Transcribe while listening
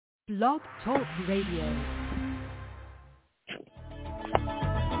Blog Talk Radio.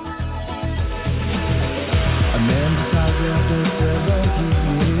 A man decides after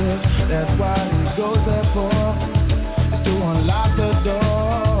 70 years, that's why he goes there for, is to unlock the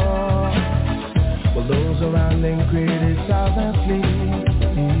door. Well, those around him criticize and flee.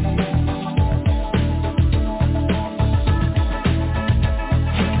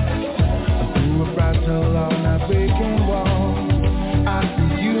 Through a fragile all night breaking wall, I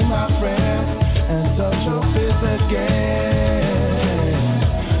see you, my friend, and touch your face again.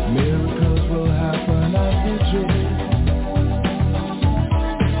 Miracles will happen as we dream.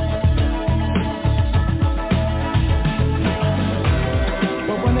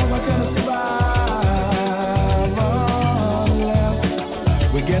 But we're never gonna survive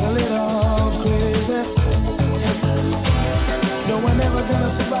unless we get a little crazy. No, we're never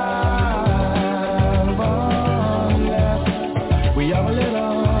gonna survive unless we are a little.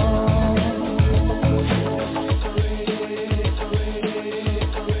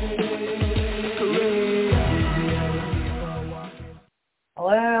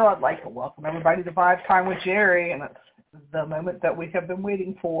 Hello, I'd like to welcome everybody to Vibe Time with Jerry, and it's the moment that we have been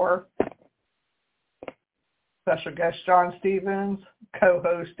waiting for. Special guest John Stevens,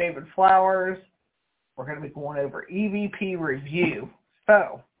 co-host David Flowers. We're going to be going over EVP review.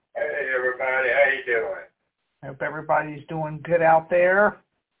 So, hey everybody, how you doing? I hope everybody's doing good out there.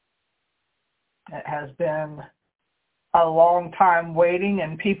 It has been a long time waiting,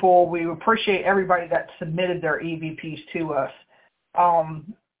 and we appreciate everybody that submitted their EVPs to us.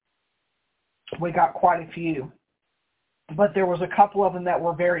 We got quite a few, but there was a couple of them that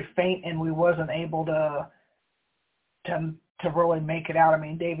were very faint, and we wasn't able to really make it out. I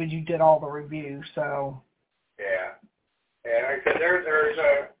mean, David, you did all the reviews, so yeah. Because there's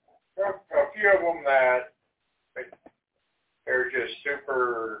a few of them that they're just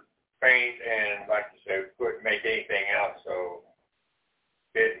super faint, and like you said, couldn't make anything out, so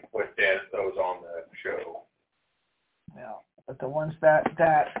didn't put those on the show. Yeah, but the ones that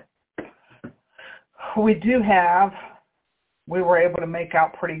we do have, we were able to make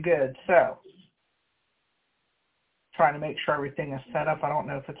out pretty good. So, trying to make sure everything is set up. I don't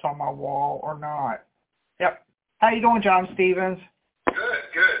know if it's on my wall or not. Yep. How you doing, John Stevens?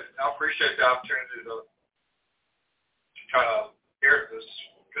 Good. I appreciate the opportunity to kind of hear this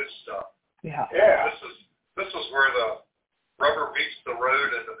good stuff. Yeah. This is where the rubber meets the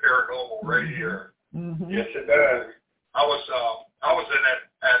road in the paranormal right here. Mm-hmm. Yes, it does. I was at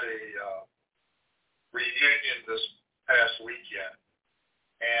a reunion this past weekend,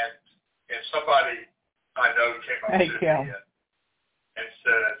 and somebody I know came up to me and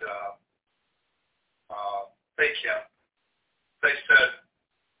said, "Hey Kim," they said,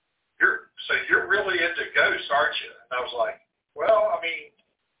 "You're really into ghosts, aren't you?" And I was like, "Well, I mean,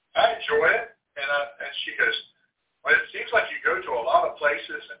 I enjoy it." And she goes, "Well, it seems like you go to a lot of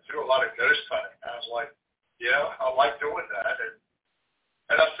places and do a lot of ghost hunting." I was like, "Yeah, I like doing that."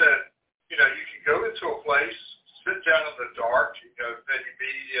 And I said, "You know, you can go into a place, sit down in the dark, maybe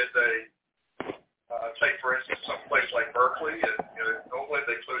be at take for instance some place like Berkeley, and normally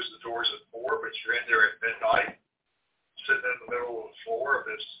they close the doors at 4, but you're in there at midnight, sitting in the middle of the floor of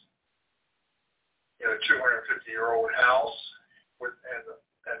this 250-year-old house,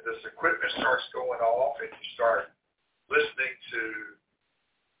 and this equipment starts going off, and you start listening to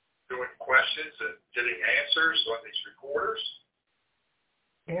doing questions and getting answers on these recorders."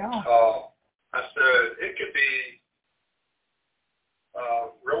 Yeah. I said it could be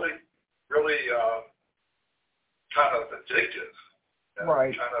really kind of addictive.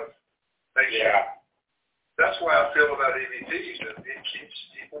 Right. Kind of makes you. That's why I feel about EVPs. It keeps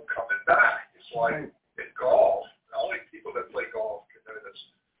people coming back. It's like in golf. Only people that play golf can know this.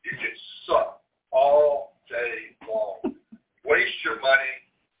 You can suck all day long, waste your money,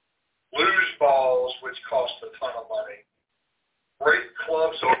 lose balls, which cost a ton of money, break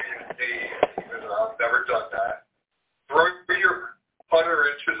clubs over your knee. I've never done that. Throw your putter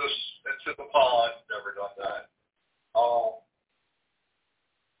into the pond. Never done that.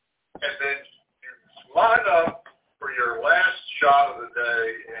 And then you line up for your last shot of the day,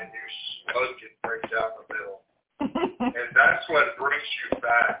 and you smoke it right down the middle. And that's what brings you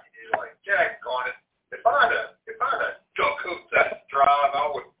back. And you're like, "Daggone it! If I'd have duck-hooked that drive, I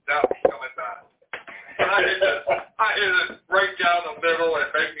would not be coming back." And I hit it right down the middle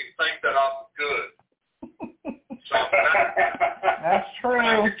and made me think that I'm good. So that's true.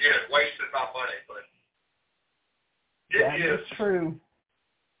 I forget, wasted my money, but that is true.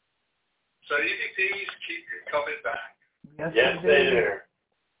 So EVPs keep you coming back. Yes they do.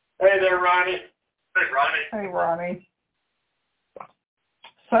 Hey there, Ronnie. Hey, Ronnie. Hey, Ronnie.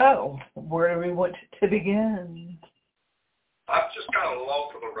 So, where do we want to begin? I'm just kind of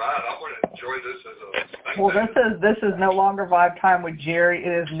along for the ride. I'm going to enjoy this as a thing. Well, this is no longer Vibe Time with Jerry.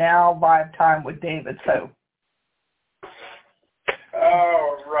 It is now Vibe Time with David. So.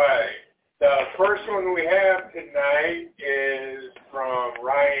 All right. The first one we have tonight is from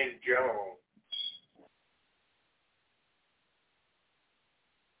Ryan Jones.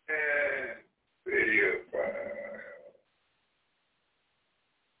 And video file.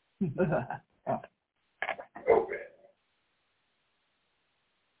 Open.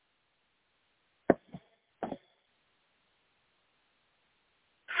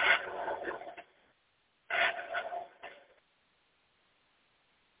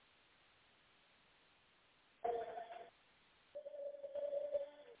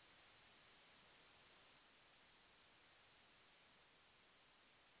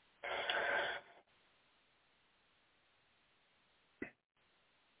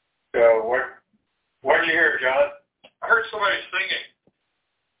 So what'd you hear, John? I heard somebody singing.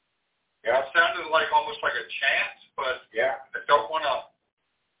 Yeah. It sounded like almost like a chant, but yeah. I don't want to.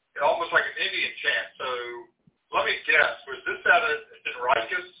 Almost like an Indian chant. So let me guess. Was this out of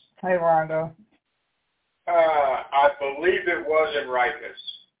Enriquez? Hey, Rhonda. I believe it was Enriquez.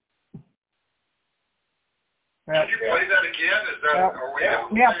 Yep. Can you play that again? Is that? Yep. Are we able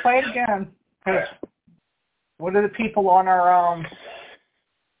to Yeah, play it again. Yeah. What are the people on our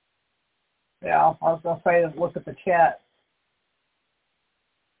Yeah, I was gonna say look at the chat.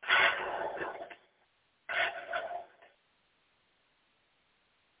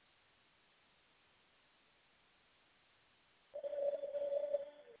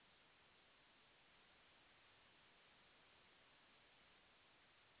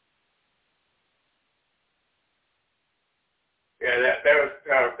 Yeah,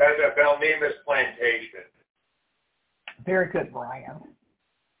 that's a Belnemus plantation. Very good, Brian.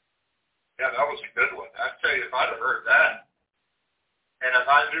 Yeah, that was a good one. I tell you, if I'd have heard that, and if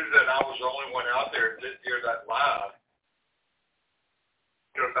I knew that I was the only one out there that didn't hear that live,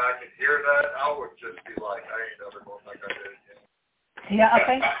 go back and hear that, I would just be like, I ain't never going like I did again. Yeah,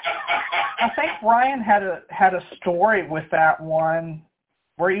 I think Ryan had a story with that one.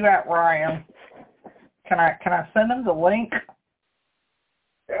 Where are you at, Ryan? Can I send him the link?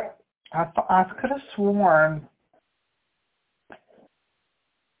 Yeah. I could have sworn.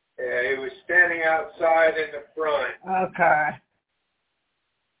 Yeah, he was standing outside in the front. Okay.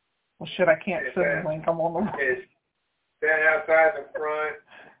 Well, shit, I can't send the link. I'm on the. Standing outside in the front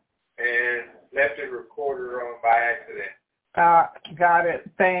and left his recorder on by accident. Got it.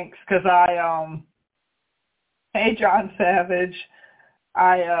 Thanks. Because hey, John Savage.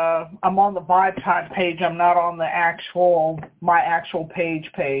 I'm on the Vibe Time page. I'm not on the my actual page.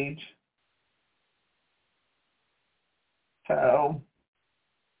 So,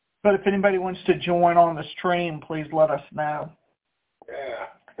 but if anybody wants to join on the stream, please let us know. Yeah,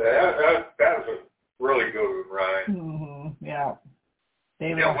 that was a really good one, Ryan. Mm-hmm. Yeah.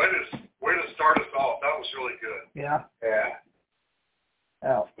 David. Yeah, way to start us off. That was really good. Yeah. Yeah.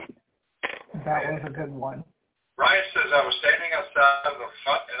 Oh, that was a good one. Ryan says I was standing outside of the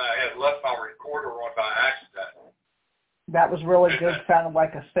front and I had left my recorder on by accident. That was really good. Sounded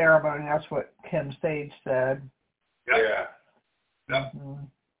like a ceremony. That's what Kim Sage said. Yep. Yeah. Yep. Mm-hmm.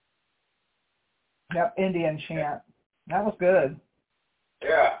 Yep, Indian chant. That was good.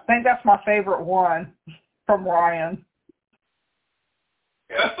 Yeah. I think that's my favorite one from Ryan.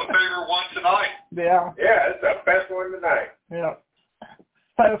 That's the favorite one tonight. Yeah. Yeah, it's the best one tonight. Yeah.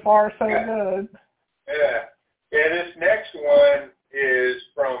 So far, so good. Yeah. Yeah, this next one is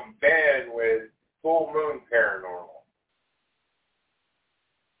from Ben with Full Moon Paranormal.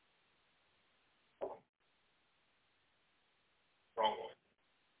 Wrong one.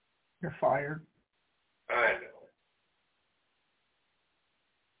 You're fired. I know.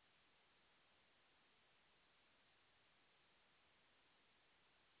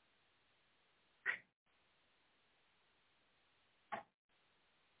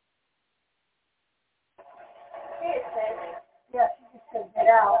 Yeah, she said get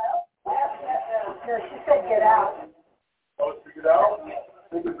out. No, she said get out. Oh, to get out? I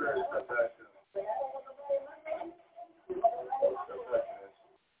think it's very step back.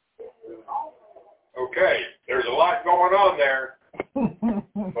 Okay, there's a lot going on there,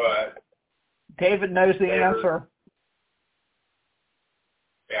 but David knows the answer.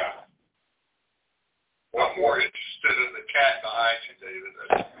 Yeah. I'm more interested in the cat behind you, David.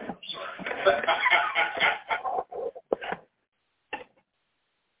 I'm sorry.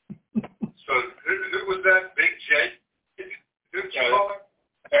 So who was that? Big J? Who'd you call him?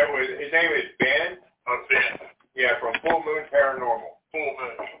 His name is Ben. Oh, Ben. Yeah, from Full Moon Paranormal. Full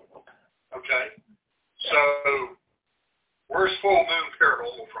Moon.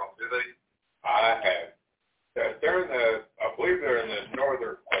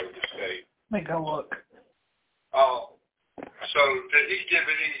 did he give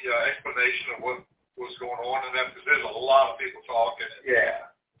any explanation of what was going on in that? Because there's a lot of people talking. Yeah.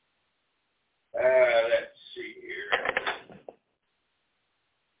 Let's see here.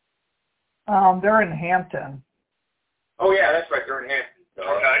 They're in Hampton. Oh, yeah, that's right. They're in Hampton. So.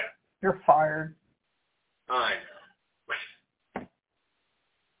 Okay. You're fired. I know.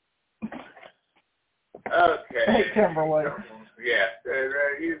 Okay. Hey, Kimberly. Yeah.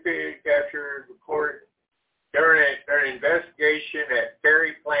 EVP captured, recorded during an investigation at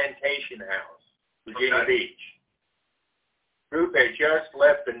Ferry Plantation House, Virginia Beach. Group had just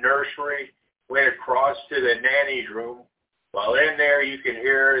left the nursery, went across to the nanny's room. While in there, you can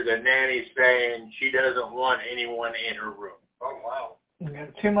hear the nanny saying she doesn't want anyone in her room. Oh, wow.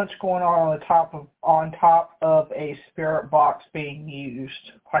 Too much going on top of a spirit box being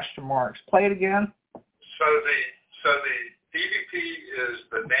used. Question marks. Play it again. So the EVP is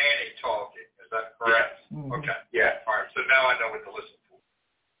the nanny talking. Is that correct? Yes. Mm-hmm. Okay. Yeah. All right. So now I know what to listen for.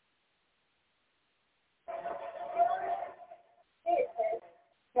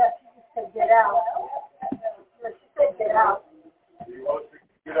 Yeah, she just said get out. Yeah, she said get out. Do you want to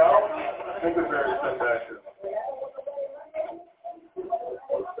get out? I think it's very sensational.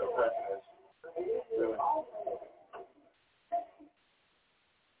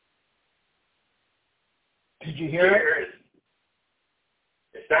 Did you hear it?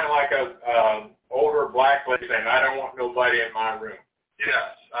 It sounded like a older black lady saying, "I don't want nobody in my room."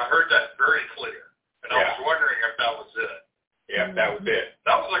 Yes, I heard that very clear, and I was wondering if that was it. Yeah, that was it.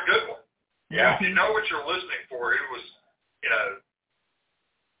 That was a good one. Yeah. If you know what you're listening for, it was,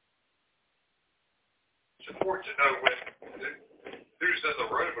 it's important to know who's in the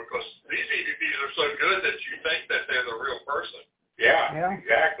room, because these EVPs are so good that you think that they're the real person. Yeah.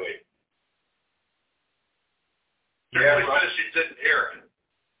 Exactly. Generally, she didn't hear it.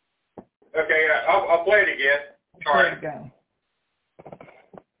 Okay, I'll play it again. All right. Again.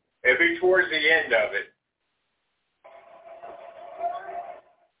 It'll be towards the end of it.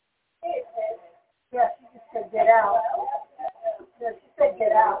 Yeah, she just said get out. Yeah, she said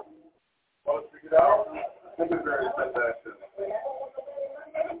get out. Want to get out? I think it's very sensational.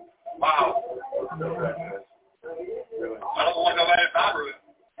 Wow. I don't want nobody in my room.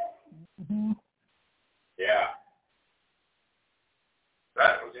 Mm-hmm. Yeah.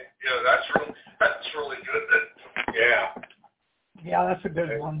 That was, that's really good. Yeah. Yeah, that's a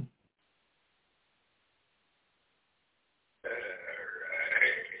good one.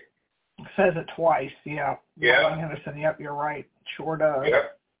 It says it twice, yeah. Yeah. Henderson, yep, you're right. Sure does.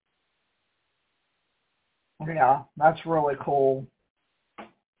 Yep. Yeah, that's really cool.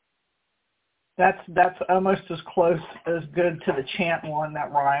 That's almost as close as good to the chant one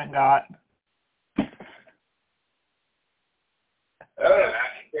that Ryan got.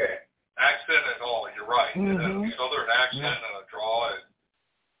 Accent and all, you're right. Mm-hmm. Southern accent and a draw.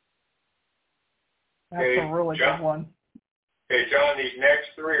 That's a really good one. Okay, John, these next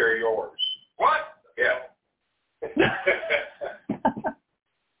three are yours. What? Yeah.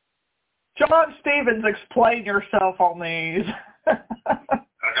 John Stevens, explain yourself on these. I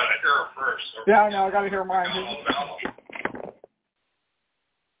gotta hear it first. Yeah, I know. I gotta hear mine.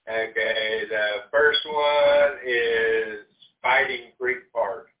 Okay, the first one is Fighting Creek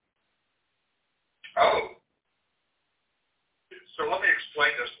Park. Oh. So let me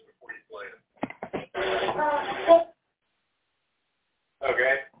explain this before you play it.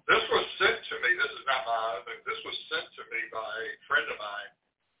 Okay. This was sent to me. This is not my own, but this was sent to me by a friend of mine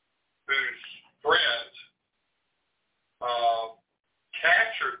whose friend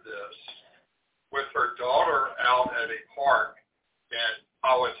captured this with her daughter out at a park in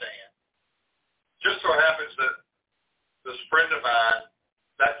Powhatan. Just so happens that this friend of mine,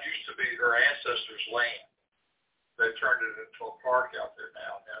 that used to be her ancestors' land. They turned it into a park out there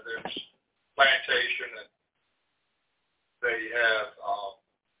now. Now there's plantation, and they have,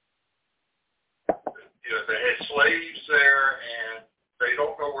 they had slaves there, and they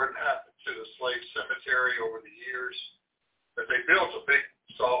don't know what happened to the slave cemetery over the years, but they built a big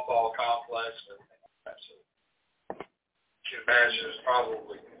softball complex and everything like that. So you can imagine it's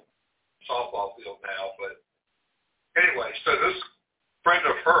probably a softball field now, but anyway, so this friend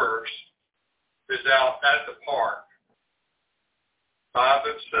of hers is out at the park by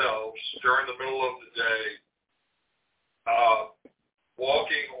themselves during the middle of the day,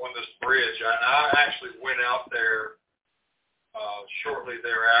 walking on this bridge. And I actually went out there shortly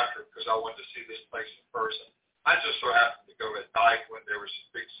thereafter because I wanted to see this place in person. I just so happened to go at night when there was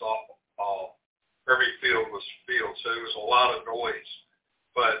a big softball. Every field was filled, so it was a lot of noise.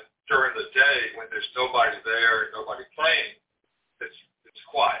 But during the day, when there's nobody there and nobody playing, it's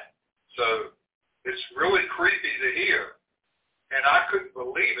quiet. So it's really creepy to hear. And I couldn't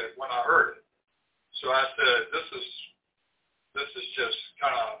believe it when I heard it. So I said, this is just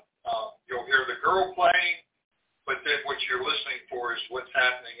kind of, you'll hear the girl playing, but then what you're listening for is what's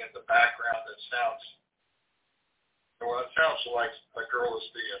happening in the background that sounds, well, it sounds like a girl is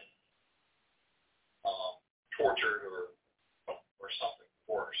being tortured or something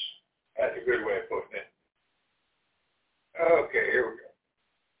worse. That's a good way of putting it. Okay, here we go.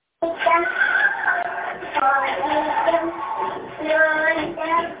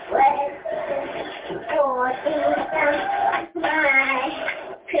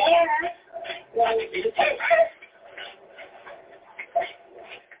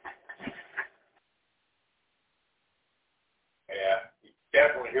 Yeah, you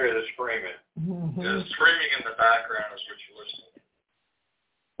definitely hear the screaming. Mm-hmm. The screaming in the background is what you're listening to.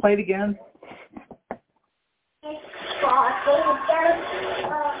 Play it again.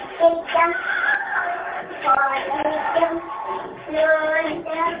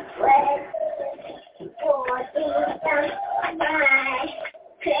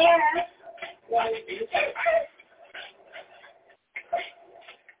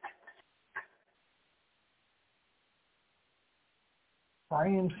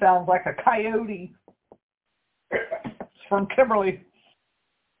 Brian sounds like a coyote. It's from Kimberly.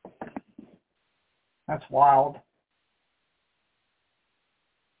 That's wild.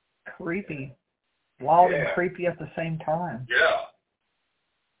 Creepy. Wild and creepy at the same time. Yeah.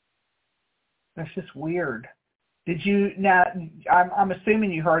 That's just weird. Did you, now, I'm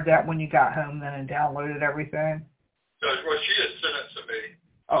assuming you heard that when you got home then and downloaded everything? Well, she had sent it to me.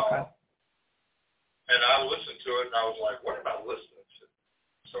 Okay. And I listened to it and I was like, what am I listening to?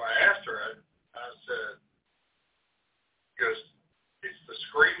 So I asked her, I said, because it's the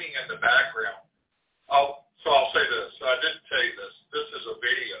screaming in the background. So I'll say this. I didn't tell you this. This is a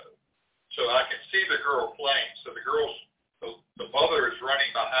video. So I can see the girl playing. So the mother is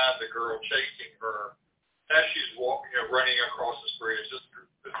running behind the girl, chasing her. As she's walking, running across the street. This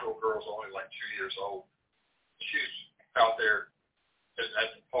little girl's only like 2 years old. She's out there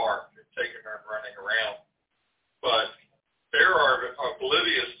at the park and taking her and running around. But they are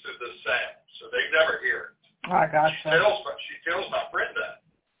oblivious to the sound, so they never hear it. I gotcha. She tells my friend that.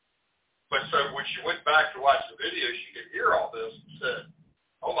 But so when she went back to watch the video, she could hear all this and said,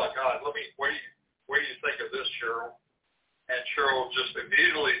 "Oh my God, what do you think of this, Cheryl?" And Cheryl just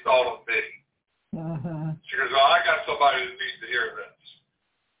immediately thought of me. Mm-hmm. She goes, "Oh, I got somebody who needs to hear this."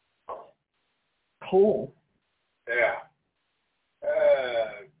 Cool. Yeah.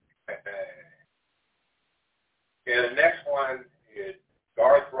 Yeah, the next one is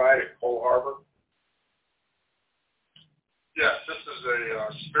Garth Wright at Coal Harbor. Yes, this is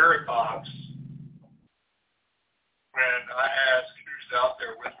a spirit box. When I ask who's out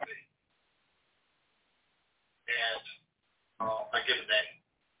there with me, and I get a name.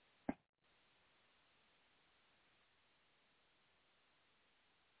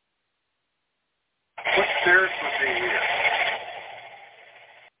 What spirits would be here?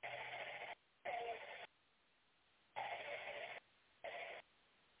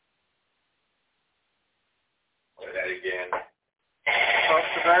 Play that again. Folks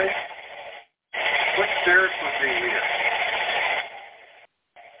today? What spirits would be here?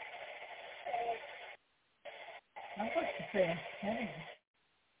 I'd like to say Penny.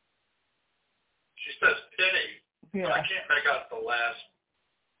 She says Penny, Yeah. but I can't make out the last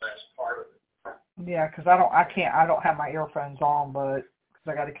part of it. Yeah, because I don't have my earphones on, but because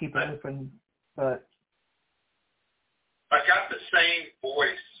I got to keep it open. But I got the same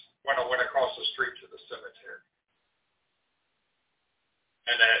voice when I went across the street to the cemetery,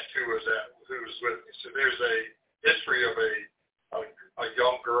 and asked who was with me. So there's a history of a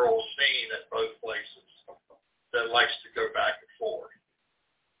young girl seen at both places that likes to go back and forth.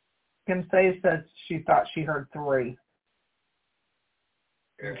 Kim Say said she thought she heard 3.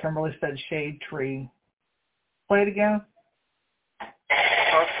 And Kimberly said shade tree. Play it again.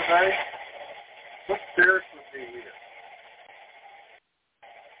 Folks today, what spirits would be here?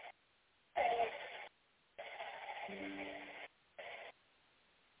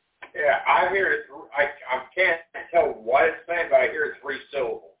 Yeah, I hear it. I can't tell what it's saying, but I hear 3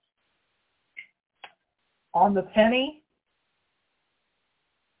 syllables. On the penny?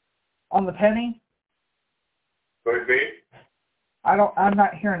 On the penny? Could be. I'm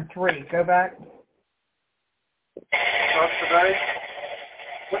not hearing 3. Go back. Folks today,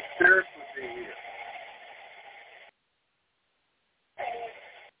 what spirits would be here?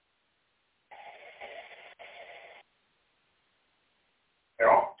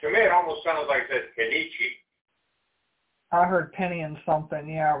 To me, it almost sounds like that Kenichi. I heard Penny and something.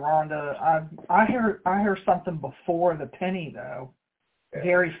 Yeah, Rhonda. I heard something before the Penny though,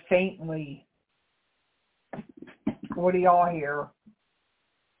 very faintly. What do y'all hear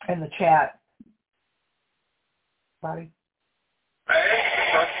in the chat, buddy? I asked the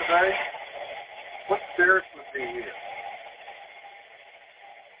question today, what spirits would be here?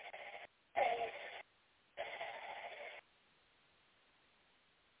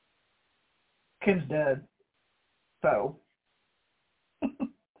 Kim's dead. So.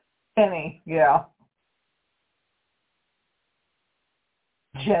 Penny, yeah.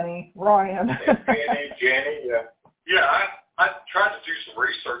 Jenny, Ryan. Jenny, yeah. Yeah, I tried to do some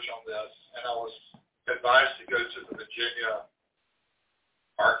research on this, and I was advised to go to the Virginia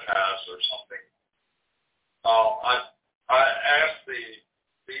archives or something. I asked the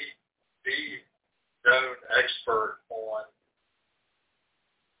known expert on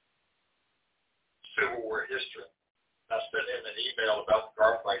Civil War history. I sent him an email about the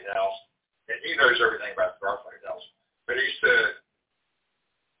Garfield House, and he knows everything about the Garfield House. But he said,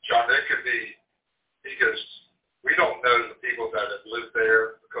 John, it could be, he goes, we don't know the people that have lived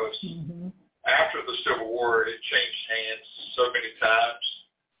there because after the Civil War, it changed hands so many times.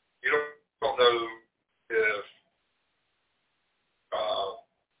 You don't know if,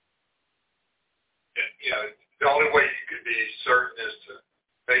 the only way you could be certain is to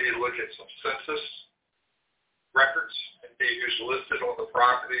maybe look at some census records and see who's listed on the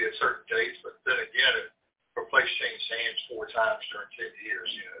property at certain dates. But then again, if a place changed hands 4 times during 10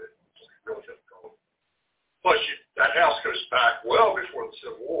 years, it's really difficult. Plus, that house goes back well before the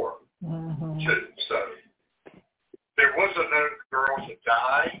Civil War, too. So there was a known girl to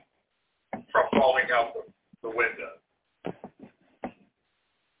die from falling out the window.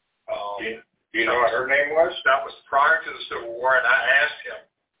 Do you know what her name was? That was prior to the Civil War, and I asked him,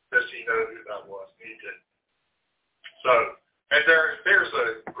 does he know who that was? And he didn't. So, and there's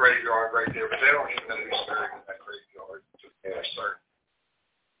a graveyard right there, but they don't even know who's buried in that graveyard. They're certain.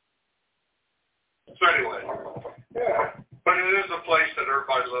 So anyway, yeah. But it is a place that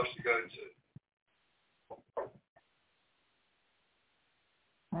everybody loves to go to.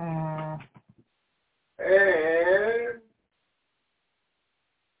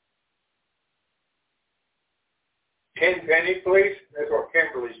 And Penny, please. That's what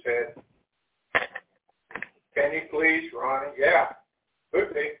Kimberly said. Penny, please, Ronnie. Yeah,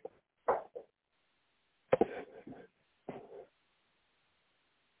 could be.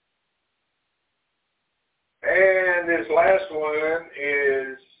 And this last one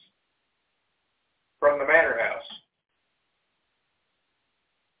is from the Manor House.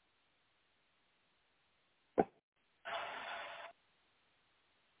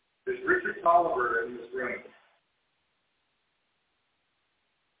 Is Richard Tolliver in this room?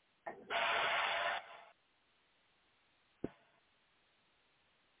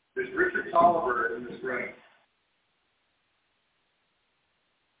 Is Richard Tolliver in this room?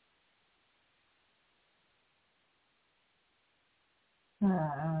 You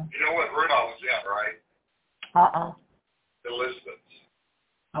know what room I was in, right? Elizabeth's.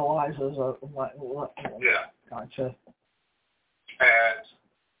 Eliza's what? Yeah. Gotcha. And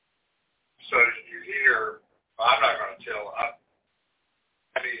so you hear, I'm not going to tell,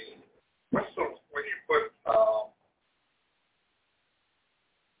 I mean, what's when you put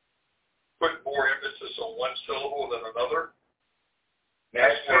more emphasis on one syllable than another?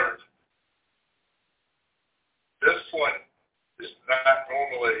 That's where this one is not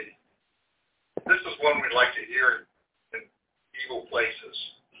normally, this is one we like to hear in evil places,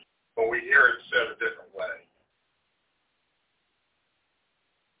 but we hear it said a different way.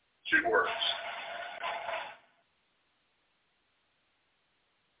 2 words.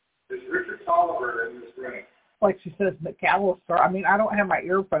 Is Richard Tolliver in this room? Like she says, McAllister. I mean, I don't have my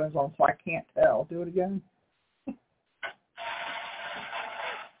earphones on, so I can't tell. Do it again.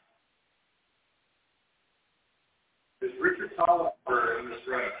 Is Richard Tolliver in this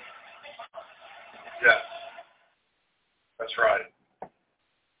room? Yes. That's right.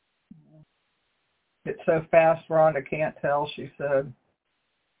 It's so fast, Rhonda can't tell, she said.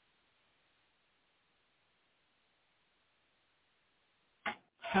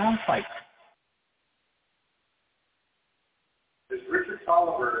 Sounds like. Is Richard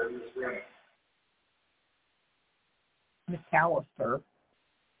Tolliver in this room? McAllister.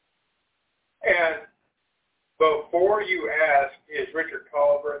 And before you ask, is Richard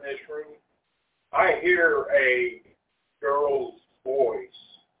Tolliver in this room? I hear a girl's voice.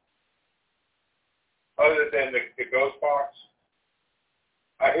 Other than the ghost box,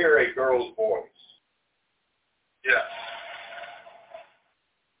 I hear a girl's voice. Yes.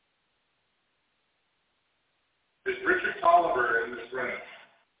 Is Richard Tolliver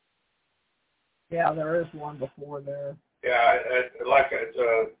Yeah, there is one before there. Yeah, it's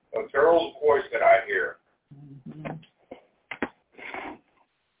a girl's voice that I hear. Mm-hmm.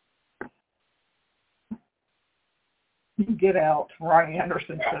 Get out, Ronnie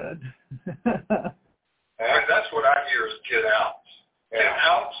Anderson said. That's what I hear is get out. Yeah. Get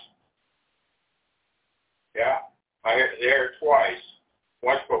out. Yeah, I hear it twice.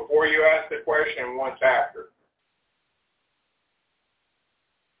 Once before you ask the question and once after.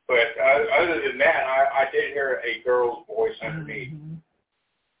 But other than that, I did hear a girl's voice underneath. Mm-hmm.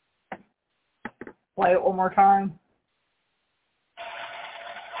 Play it one more time.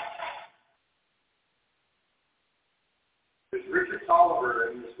 Is Richard Oliver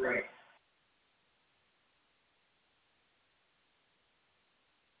in this ring?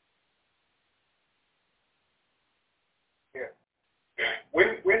 Yeah.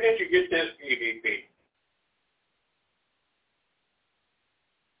 When did you get this EVP?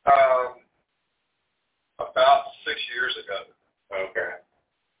 About 6 years ago. Okay.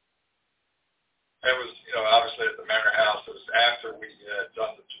 It was, obviously at the Manor House. It was after we had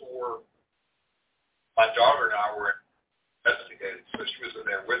done the tour. My daughter and I were investigating, so she was in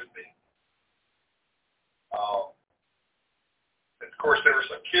there with me. And of course, there were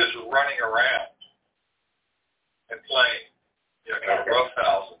some kids running around and playing, kind of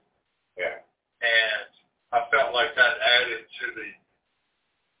roughhousing. Yeah. And I felt like that added to the.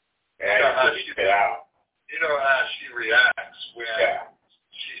 How she get out. You know how she reacts when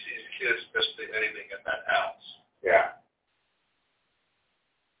she sees kids misbehaving in that house. Yeah.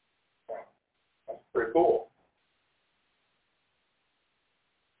 That's pretty cool.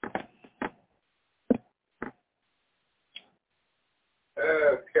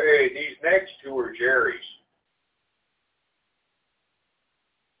 Okay, these next two are Jerry's.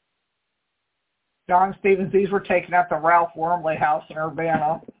 John Stevens, these were taken at the Ralph Wormley house in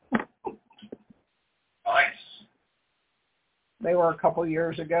Urbana. Nice. They were a couple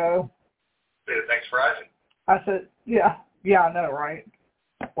years ago. Thanks for asking. I said, yeah, I know, right?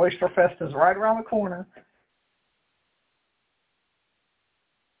 Oyster Fest is right around the corner.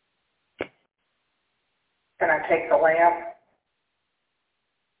 Can I take the lamp?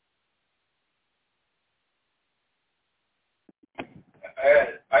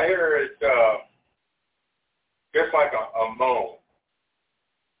 I hear it just like a moan.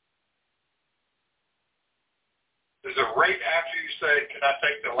 Is it right after you say, can I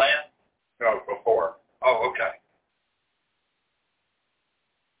take the lamp? No, before. Oh, okay.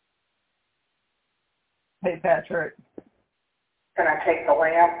 Hey, Patrick. Can I take the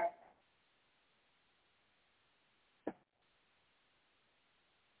lamp?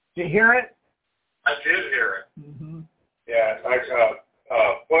 Did you hear it? I did hear it. Mm-hmm. Yeah, it's like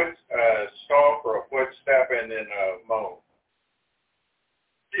a foot stomp or a footstep and then a moan.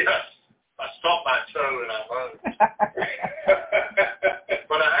 Yes. I stomped my toe and I moaned.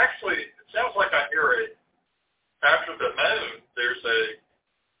 But it sounds like I hear after the moan,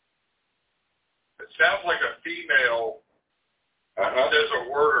 it sounds like a female says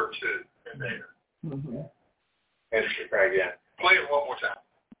a word or two in there. Mm-hmm. And try again. Play it one more time.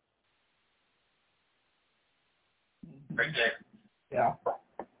 Right there. Yeah.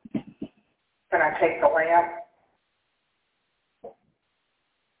 Can I take the lamp?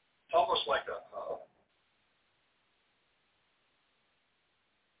 It's almost like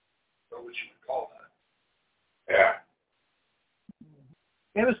what would you call that? Yeah.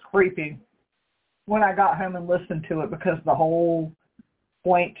 It was creepy when I got home and listened to it, because the whole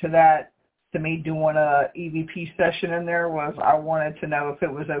point to me doing a EVP session in there was I wanted to know if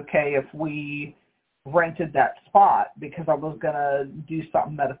it was okay if we rented that spot, because I was going to do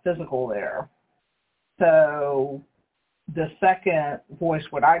something metaphysical there. So the second voice,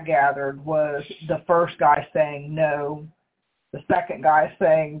 what I gathered, was the first guy saying no, the second guy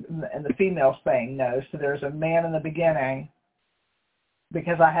saying, and the female saying no. So there's a man in the beginning,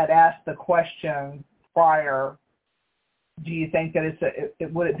 because I had asked the question prior, do you think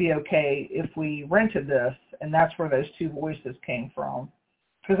that would it be okay if we rented this? And that's where those two voices came from.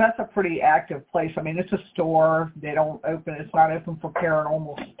 Because that's a pretty active place. I mean, it's a store. It's not open for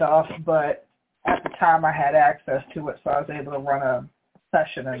paranormal stuff, but at the time I had access to it, so I was able to run a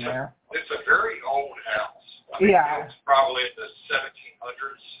session in there. It's a very old house. It's probably in the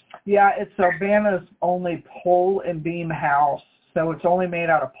 1700s. Yeah, it's Urbana's only pole and beam house, so it's only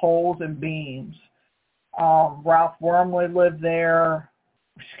made out of poles and beams. Ralph Wormley lived there,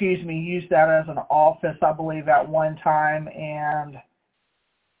 used that as an office, I believe, at one time, and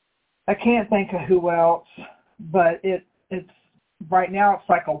I can't think of who else, but it's right now it's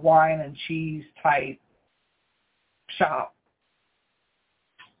like a wine and cheese type shop.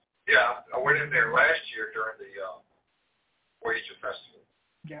 Yeah, I went in there last year during the Oyster Festival.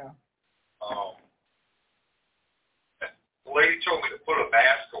 Yeah. The lady told me to put a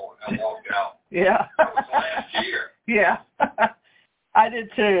mask on. I walked out. Yeah. That was last year. Yeah. I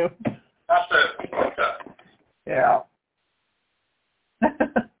did too. I said, okay. Yeah.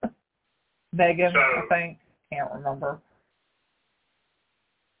 Megan, So, I think. Can't remember.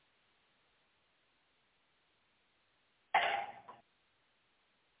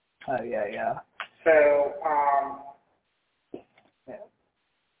 Oh, yeah. So,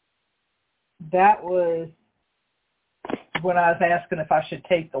 that was when I was asking if I should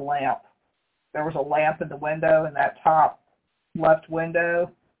take the lamp. There was a lamp in the window, in that top left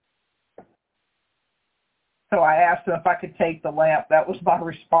window. So I asked him if I could take the lamp. That was my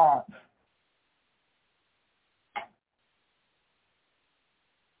response.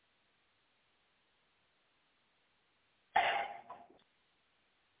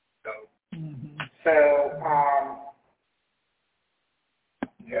 So,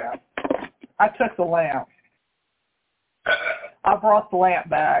 yeah, I took the lamp. I brought the lamp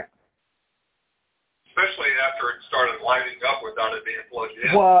back. Especially after it started lighting up without it being plugged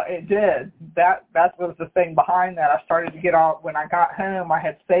in. Well, it did. That was the thing behind that. I started to get off. When I got home, I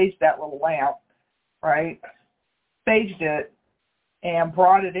had staged that little lamp, right? Staged it and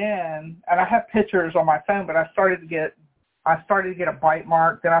brought it in. And I have pictures on my phone, but I started to get a bite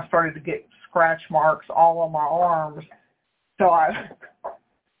mark. Then I started to get scratch marks all on my arms. So I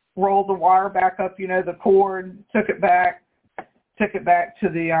rolled the wire back up, the cord, took it back to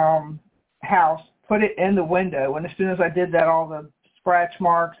the house, put it in the window. And as soon as I did that, all the scratch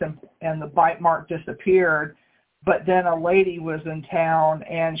marks and the bite mark disappeared. But then a lady was in town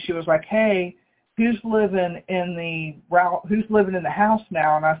and she was like, "Hey, who's living in the house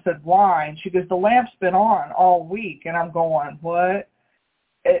now?" And I said, "Why?" And she goes, "The lamp's been on all week." And I'm going, "What?"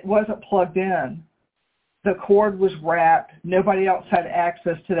 It wasn't plugged in. The cord was wrapped. Nobody else had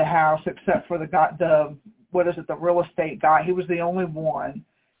access to the house except for the real estate guy. He was the only one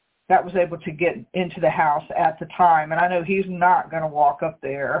that was able to get into the house at the time. And I know he's not going to walk up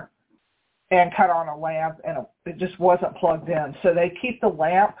there and cut on a lamp, and it just wasn't plugged in. So they keep the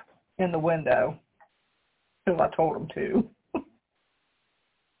lamp in the window, because I told them to.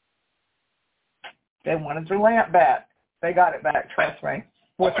 They wanted their lamp back. They got it back, trust me.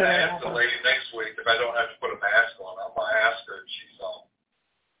 I'm going to ask the lady next week if I don't have to put a mask on. I'm going to ask her if she's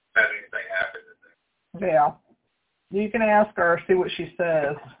had anything happen in there. Yeah. You can ask her, see what she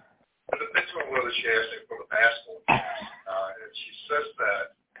says. But the next one whether she has to put a mask on. If she says that,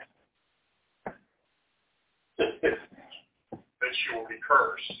 then she will be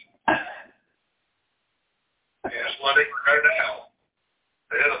cursed. And just letting her know now,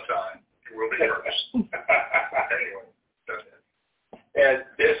 ahead of time, you will be cursed. Anyway, go ahead. And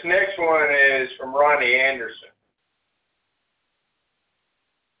this next one is from Ronnie Anderson.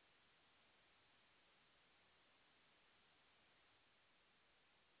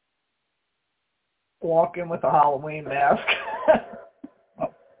 Walk in with a Halloween mask.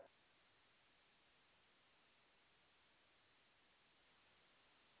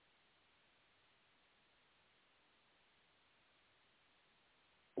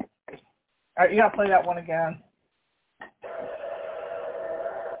 All right, you gotta play that one again.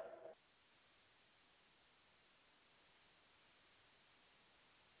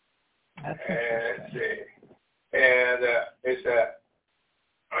 That's Let's see. And it's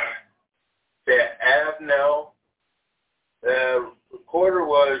the Avnell. The recorder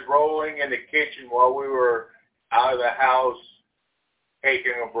was rolling in the kitchen while we were out of the house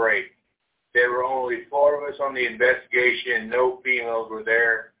taking a break. There were only 4 of us on the investigation. No females were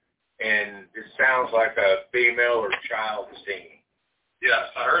there, and it sounds like a female or child singing.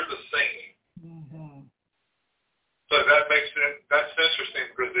 Yes, I heard the singing. Mm-hmm. So that's interesting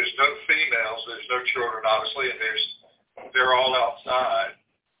because there's no females, there's no children, obviously, and they're all outside.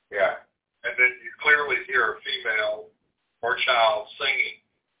 Yeah. And then you clearly hear a female or child singing.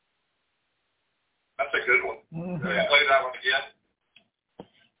 That's a good one. Mm-hmm. Can you play that one again?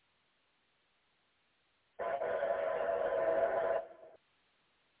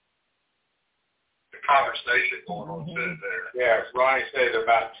 The conversation going on too there. Yeah, Ronnie said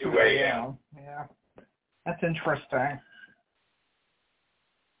about 2 a.m. Yeah. That's interesting.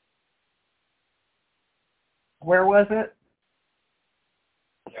 Where was it?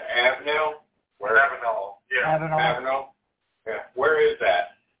 Avnell? Where? Avenal. Yeah. Avnell? Yeah. Where is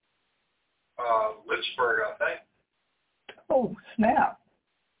that? Lynchburg, I think. Oh, snap.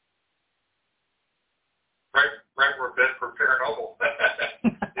 Right where Bedford Paranormal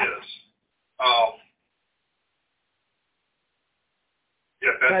is.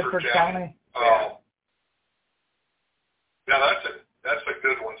 Yeah, Bedford County. Yeah, that's a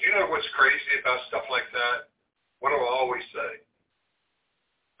good one. You know what's crazy about stuff like that? What do I always say?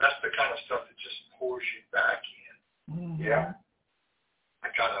 That's the kind of stuff that just pours you back in. Mm-hmm. Yeah. I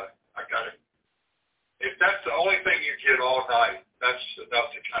gotta. If that's the only thing you get all night, that's enough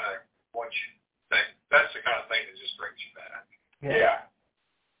to kind of want you. That's the kind of thing that just brings you back. Yeah.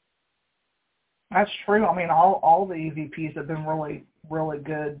 That's true. I mean, all the EVPs have been really, really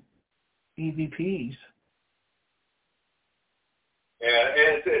good EVPs. Yeah,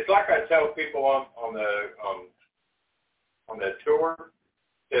 and it's like I tell people on the tour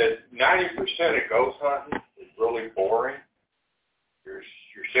that 90% of ghost hunting is really boring. You're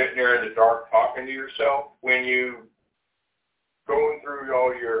sitting there in the dark talking to yourself. When you going through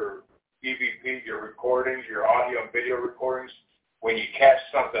all your EVP, your recordings, your audio and video recordings, when you catch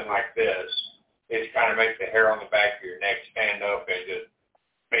something like this, it kind of makes the hair on the back of your neck stand up and just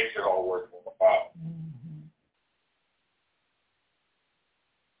makes it all worthwhile. Mm-hmm.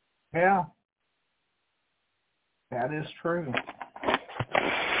 Yeah, that is true.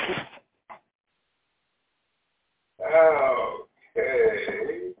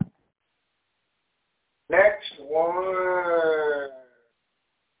 Okay. Next one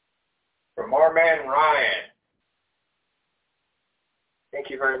from our man Ryan. Thank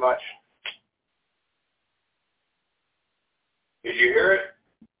you very much. Did you hear it?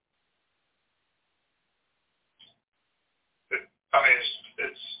 I mean,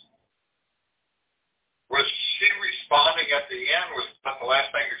 it's. Was she responding at the end? Was that the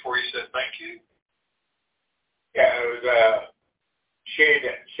last thing before you said thank you? Yeah, it was.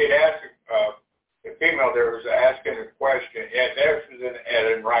 She'd asked the female there was asking a question. Yeah, this was at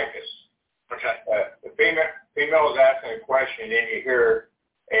Enriquez. Okay. The female was asking a question, and then you hear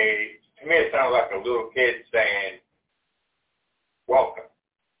to me it sounds like a little kid saying, "Welcome."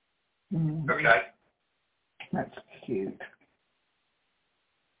 Mm-hmm. Okay. That's cute.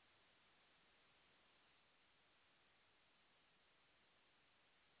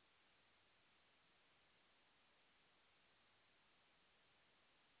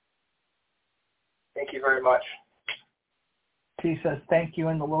 Thank you very much. She says thank you,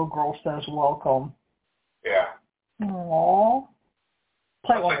 and the little girl says welcome. Yeah. Aww.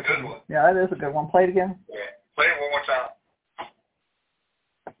 Play That's one a good one. Yeah, that is a good one. Play it again. Yeah. Play it one more time.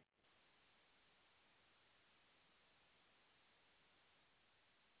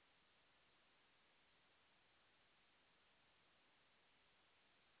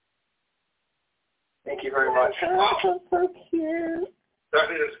 Thank you very much. Oh, that's so cute. That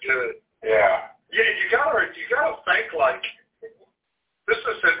is good. Yeah. Yeah, you gotta think like this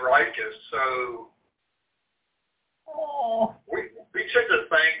is Enriquez, so Oh. we tend to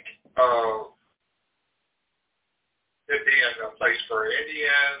think of it being a place for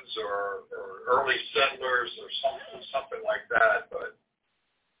Indians or early settlers or something like that, but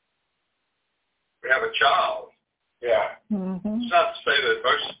we have a child. Yeah. Mm-hmm. It's not to say that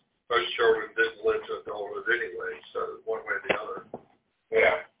most children didn't live to adulthood anyway, so one way or the other.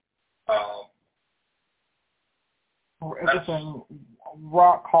 Yeah. It was in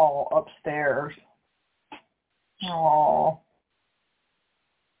Rock Hall upstairs. Oh.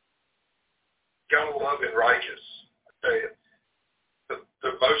 Gotta love Enriquez. I tell you, the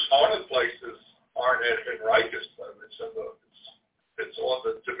most haunted places aren't at Enriquez though. It's on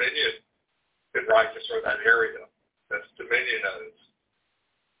the Dominion Enriquez or that area. That's Dominion owns.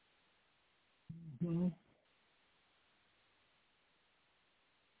 Mm-hmm.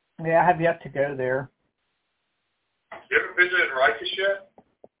 Yeah, I have yet to go there. You ever been to Enriquez yet?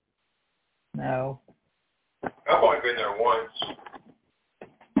 No. I've only been there once.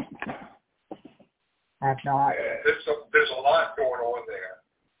 I have not. There's a lot going on there.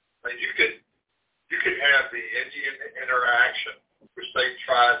 I mean, you could have the Indian interaction, which they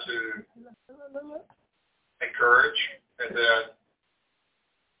try to encourage, and then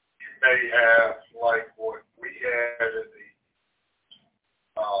you may have like what we had in the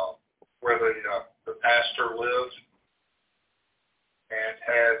where the pastor lived,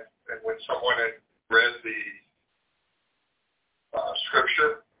 and when someone had read the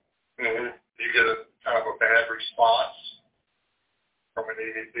scripture, you get a kind of a bad response from an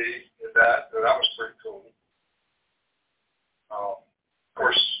EVP in that. So that was pretty cool. Of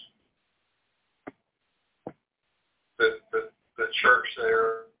course, the church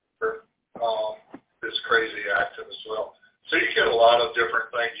there is crazy active as well. So you get a lot of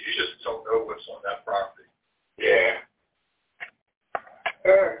different things. You just don't know what's on that property. Yeah.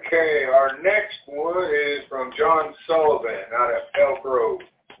 Okay, our next one is from John Sullivan out of Elk Grove.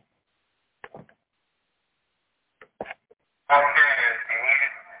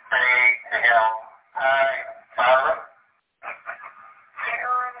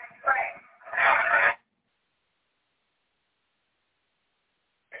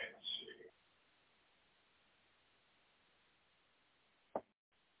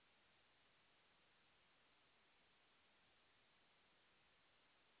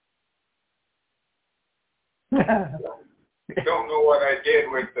 Don't know what I did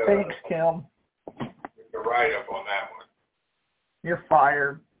with the Thanks, Kim. write-up on that one. You're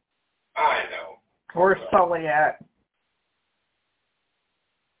fired. I know. Where's Sully at?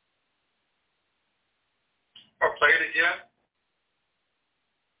 I'll play it again.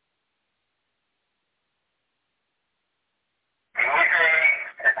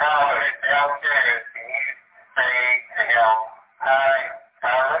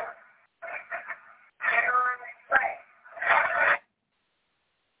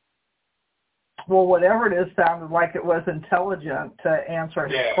 Well, whatever it is sounded like it was intelligent to answer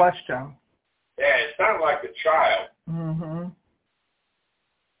his question. Yeah, it sounded like a child. Mm-hmm.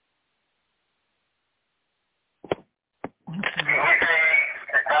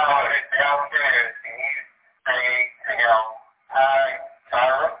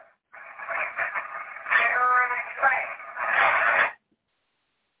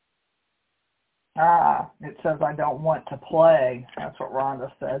 It says I don't want to play. That's what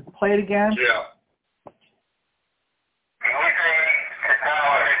Rhonda said. Play it again. Yeah.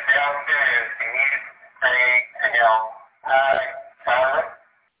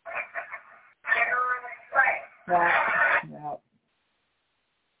 Yeah.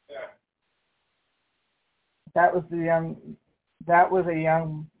 That was a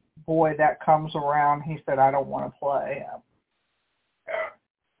young boy that comes around. He said, I don't want to play.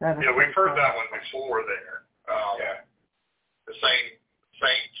 Yeah, we've heard that one before there. The same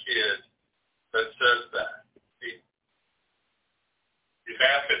kid that says that. He's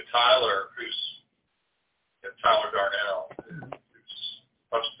asking Tyler, Tyler Darnell, who's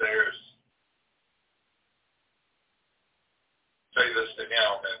upstairs, say this to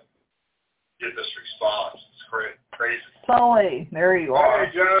him and get this response. It's crazy. Sully, there you are.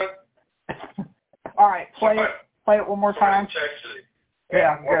 Hey, John. All right, play it one more time.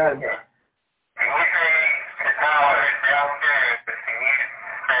 Yeah, good.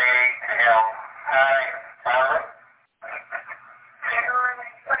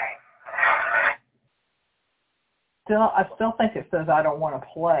 I still think it says I don't want to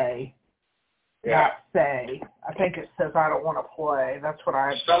play. Not say. I think it says I don't want to play. That's what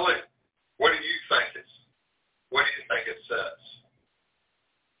I. Sully, what do you think it says?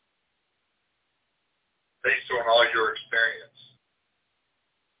 Based on all your experience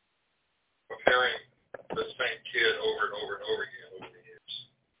of hearing the same kid over and over and over again over the years.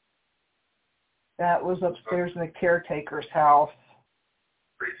 That was upstairs in the caretaker's house.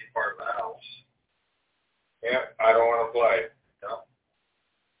 Crazy part of the house. Yeah, I don't want to play. No.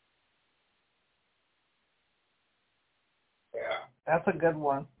 Yeah. That's a good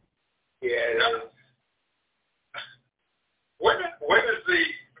one. Yeah, it is. When is the?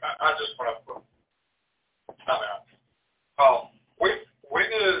 I just want to put time out. When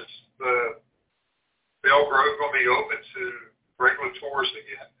is the Bell Grove going to be open to regular tours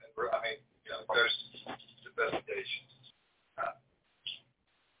again? I mean, there's investigations.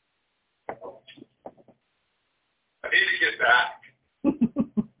 I need to get back.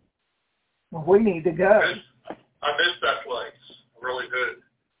 We need to go. I miss that place. I really did.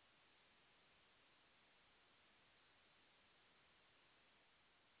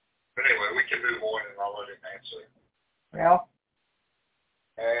 But anyway, we can move on and I'll let him answer. Yeah.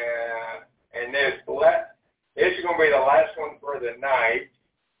 And this is going to be the last one for the night.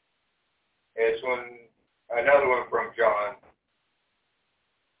 Another one from John.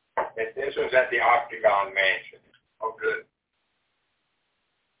 This one's at the Octagon Mansion. Oh, good.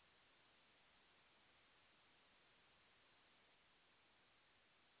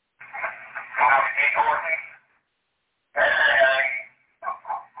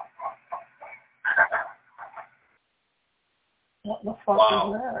 What the fuck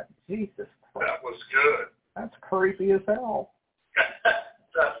is that? Jesus Christ. That was good. That's creepy as hell.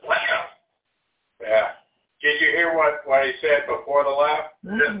 That's loud. Yeah. Did you hear what he said before the laugh?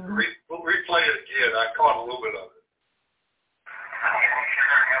 Mm-hmm. We'll replay it again. I caught a little bit of it.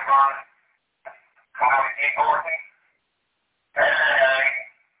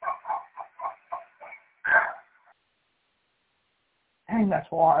 Dang, that's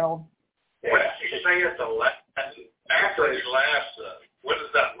wild. Yeah. What did he say at the last? After he laughs, what is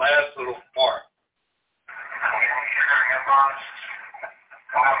that last little part?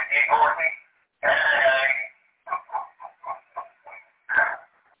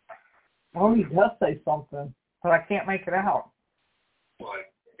 Oh, he does say something, but I can't make it out.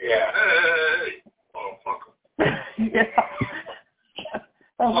 Like, Yeah. hey, motherfucker. Yeah.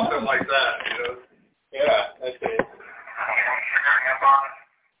 Something like that, Yeah, that's it.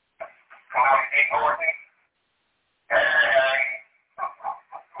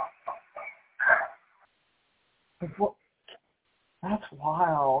 That's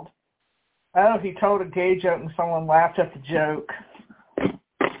wild. Oh, he told a gay joke and someone laughed at the joke.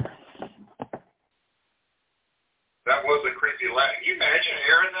 That was a creepy laugh. Can you imagine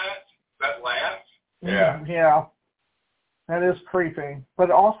hearing that laugh? Yeah. Yeah. That is creepy. But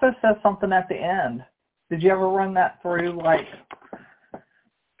it also says something at the end. Did you ever run that through, like,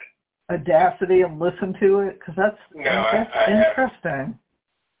 Audacity and listen to it? Because that's interesting.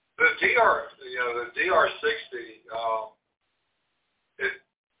 The DR60,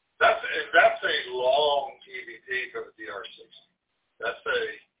 that's a long EVP for the DR60. That's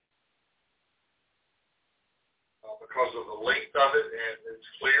because of the length of it, and it's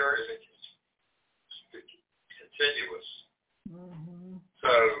clear and it's continuous. Mm-hmm.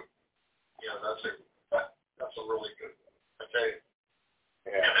 So, that's a really good one. Okay.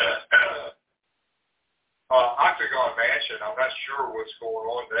 Yeah. Octagon Mansion, I'm not sure what's going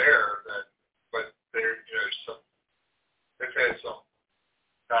on there, but they've had some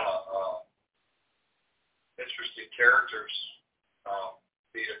kind of interesting characters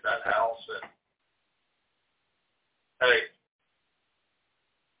be at that house, and hey,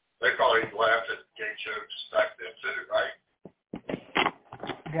 they probably laughed at gay jokes back then too, right?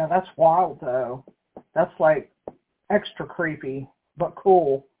 Yeah, that's wild though. That's like extra creepy, but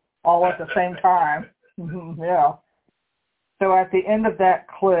cool, all at the same time. Yeah. So at the end of that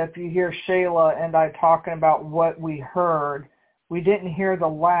clip, you hear Shayla and I talking about what we heard. We didn't hear the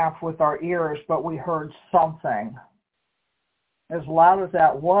laugh with our ears, but we heard something. As loud as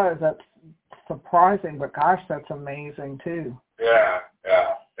that was, that's surprising, but gosh, that's amazing too. Yeah,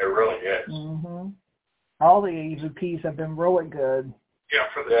 it really is. Mm-hmm. All the EVPs have been really good. Yeah,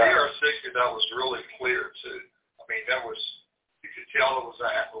 for the DR60, that was really clear too. I mean, you could tell it was a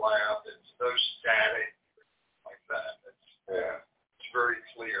laugh. It's no static like that. It's very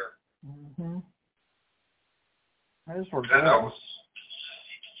clear. Mm-hmm. Those were good.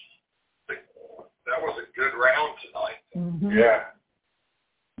 That was a good round tonight. Mm-hmm. Yeah.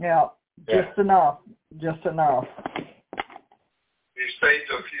 Yeah, just enough. You saved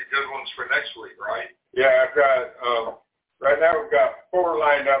a few good ones for next week, right? Yeah, I've got, right now we've got 4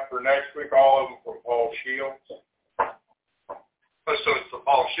 lined up for next week, all of them from Paul Shields. Oh, so it's the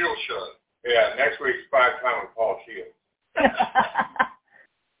Paul Shields show. Yeah, next week's 5 Time with Paul Shields.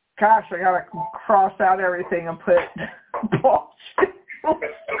 Gosh, I gotta cross out everything and put Paul Shields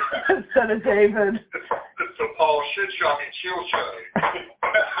instead of David. It's the Paul Shields show.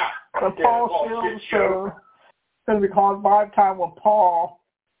 The Paul Shields show. It's gonna be called 5 Time with Paul.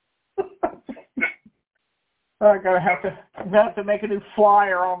 I'm gonna have to make a new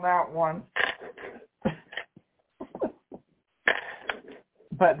flyer on that one.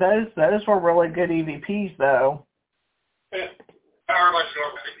 But those were really good EVPs, though. Everybody's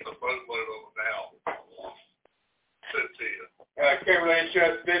going to make the boatload of them now. Said to you. Kimberly, it's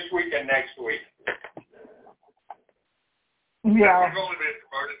just this week and next week. Yeah. We've only been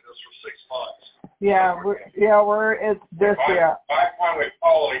promoting this for 6 months. Yeah, it's this, yeah. 5 Time with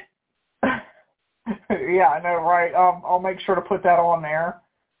Paulie. Yeah, I know, right? I'll make sure to put that on there.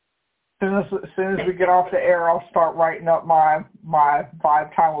 As soon as we get off the air, I'll start writing up my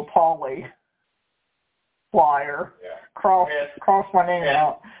 5 Time with Paulie flyer. Yeah. Cross my name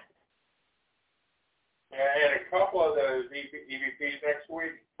out. And a couple of those EVPs next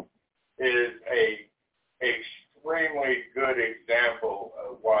week is a extremely good example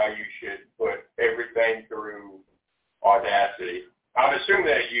of why you should put everything through Audacity. I'm assuming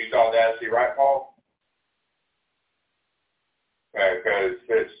that you use Audacity, right, Paul? Because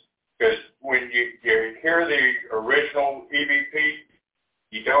when you hear the original EVP,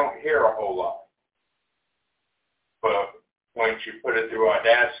 you don't hear a whole lot. But once you put it through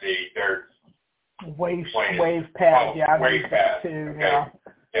Audacity, there's WavePad, yeah, I use that too. Okay.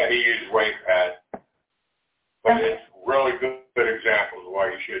 Yeah, he uses WavePad. But it's really good examples of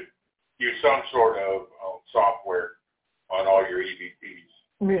why you should use some sort of software on all your EVPs.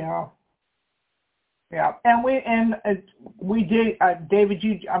 Yeah. Yeah, and we did, David.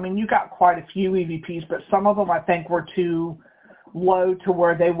 You got quite a few EVPs, but some of them I think were too low to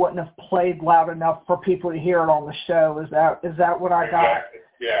where they wouldn't have played loud enough for people to hear it on the show. Is that what I got? Exactly.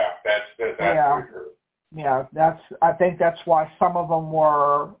 Yeah, that's true. Yeah, I think that's why some of them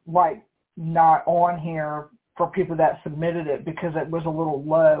were like not on here for people that submitted it, because it was a little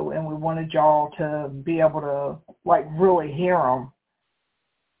low, and we wanted y'all to be able to like really hear them.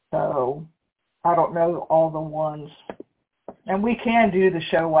 So I don't know all the ones. And we can do the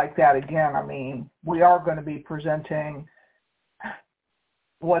show like that again. I mean, we are going to be presenting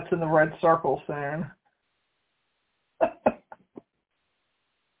What's in the Red Circle soon. I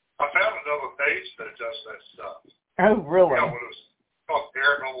found another page that does that stuff. Oh, really? You know, what it was called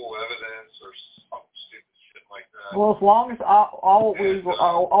paranormal evidence or something stupid shit like that. Well, as long as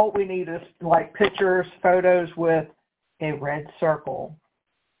all we need is like pictures, photos with a red circle.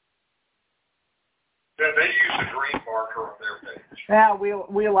 Yeah, they use a green marker on their page. Yeah,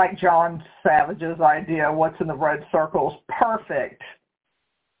 we like John Savage's idea. What's in the red circles? Perfect.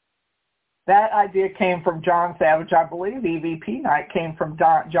 That idea came from John Savage. I believe EVP night came from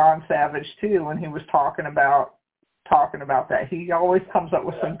John Savage too, when he was talking about that. He always comes up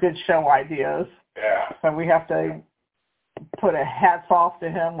with some good show ideas. Yeah. So we have to put a hats off to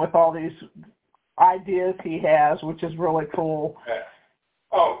him with all these ideas he has, which is really cool. Yeah.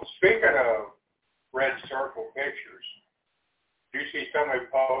 Oh, speaking of red circle pictures, did you see somebody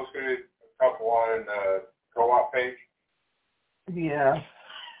posted a couple on the co-op page? Yeah.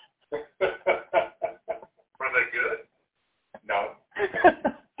 Were they good? No.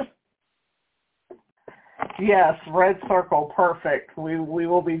 Yes, red circle, perfect. We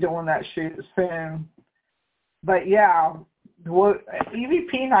will be doing that shoot soon. But yeah,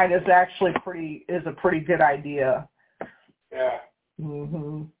 EVP night is actually a pretty good idea. Yeah.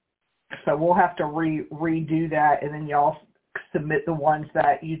 Mhm. So we'll have to redo that, and then y'all submit the ones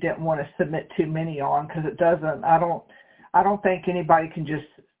that you didn't want to submit too many on, because it doesn't. I don't think anybody can just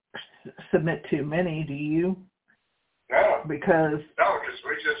submit too many. Do you? No. Because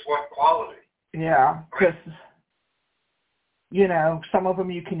we just want quality. Yeah, because some of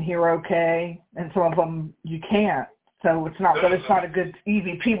them you can hear okay, and some of them you can't. So it's not that it's not a good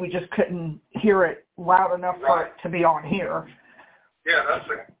EVP. We just couldn't hear it loud enough for it to be on here. Yeah, that's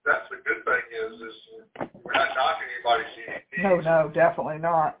the good thing is we're not knocking anybody's EVPs. No, definitely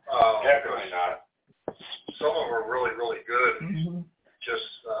not. Definitely not. Some of them are really, really good. Mm-hmm. Just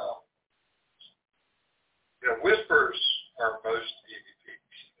whispers are most EVPs.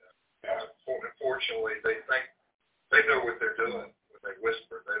 Unfortunately, they think they know what they're doing when they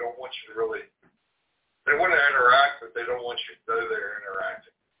whisper. They don't want you to really. They want to interact, but they don't want you to go there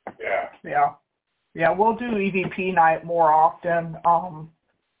interacting. Yeah. Yeah, we'll do EVP night more often,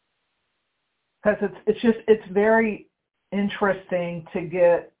 because it's very interesting to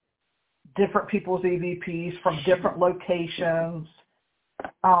get different people's EVPs from different locations.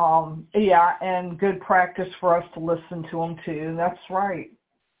 And good practice for us to listen to them too. That's right.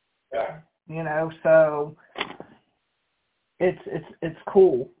 Yeah. So it's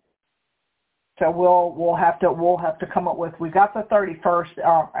cool. So we'll have to come up with. We got the 31st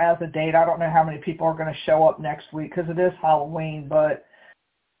as a date. I don't know how many people are going to show up next week because it is Halloween, but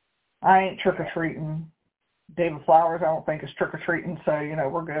I ain't trick or treating. David Flowers, I don't think is trick or treating, so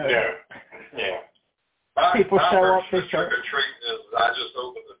we're good. Yeah. People show up. Trick or treating is I just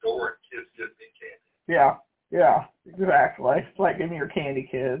open the door and kids give me candy. Yeah, exactly. It's like give me your candy,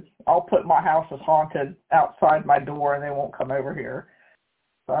 kids. I'll put my house is haunted outside my door, and they won't come over here.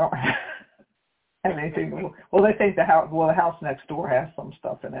 So I don't have anything. Well, they think the house next door has some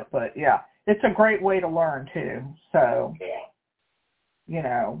stuff in it, but yeah, it's a great way to learn too. So,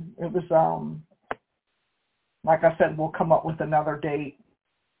 it was like I said, we'll come up with another date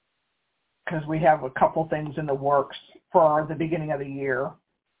because we have a couple things in the works for the beginning of the year.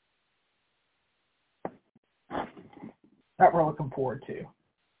 That we're looking forward to.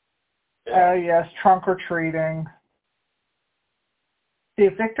 Oh yes, trunk or treating. See,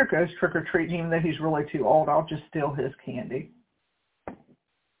 if Victor goes trick-or-treating, even though he's really too old, I'll just steal his candy.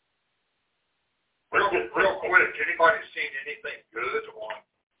 Real quick, anybody seen anything good on,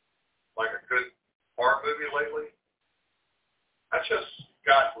 like a good horror movie lately? I just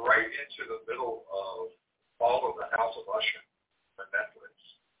got right into the middle of Fall of the House of Usher on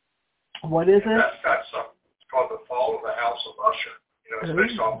Netflix. What is it? That's got something. It's called The Fall of the House of Usher. It's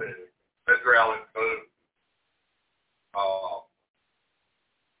based off the Edgar Allan Poe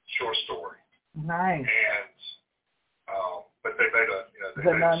short story. Nice. And but they made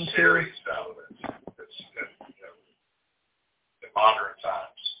a series out of it. It's in modern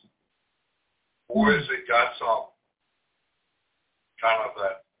times. Boy, has it got some kind of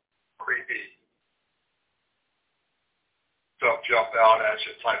that creepy stuff jump out at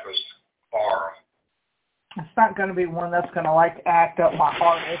you type of horror. It's not going to be one that's going to act up my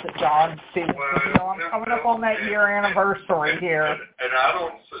heart, is it, John? See, I'm coming up on that year anniversary here. And I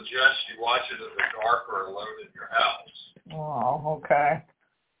don't suggest you watch it in the dark or alone in your house. Oh, okay.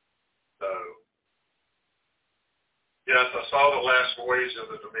 So, yes, I saw The Last Voyage of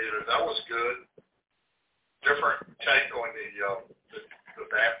the Demeter. That was good. Different take on the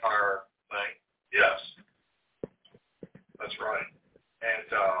vampire thing. Yes, that's right.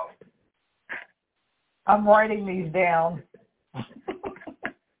 And I'm writing these down.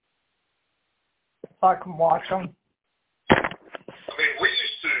 so I can watch them. I mean, we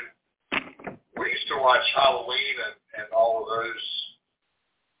used to watch Halloween and all of those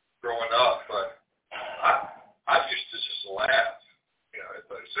growing up, but I used to just laugh. You know, at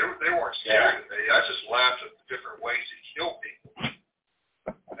those. They weren't scary to me. I just laughed at the different ways he killed people.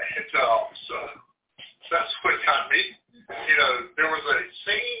 And so that's what got me. You know, there was a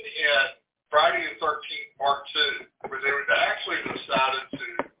scene in Friday the 13th Part 2 where they actually decided to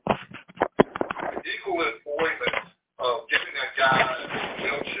equal employment of giving a guy in a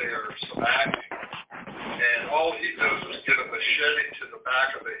wheelchair some acting, and all he does is get a machete to the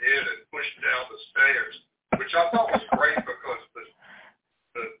back of the head and push down the stairs, which I thought was great because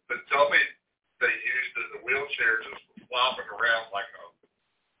the dummy they used in the wheelchair just was flopping around like a,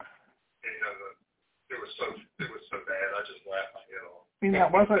 you know, it was so bad. I just laughed my head off. You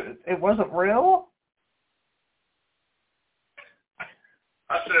know, it wasn't real?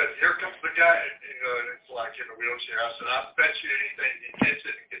 I said, here comes the guy, you know, and it's like in the wheelchair. I said, I bet you anything he hits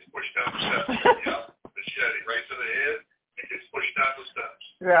it and gets pushed down the steps. Machete right to the head and gets pushed down the steps.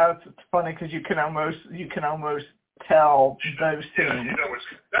 Yeah, it's funny because you can almost tell those Yeah, scenes. you know,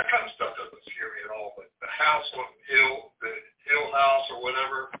 that kind of stuff doesn't scare me at all. But the house on the Hill House or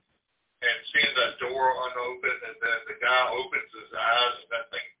whatever, and seeing that door unopened, and then the guy opens his eyes and that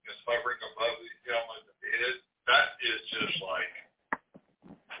thing is hovering above him on the head, that is just like,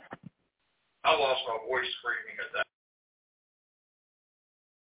 I lost my voice screaming at that.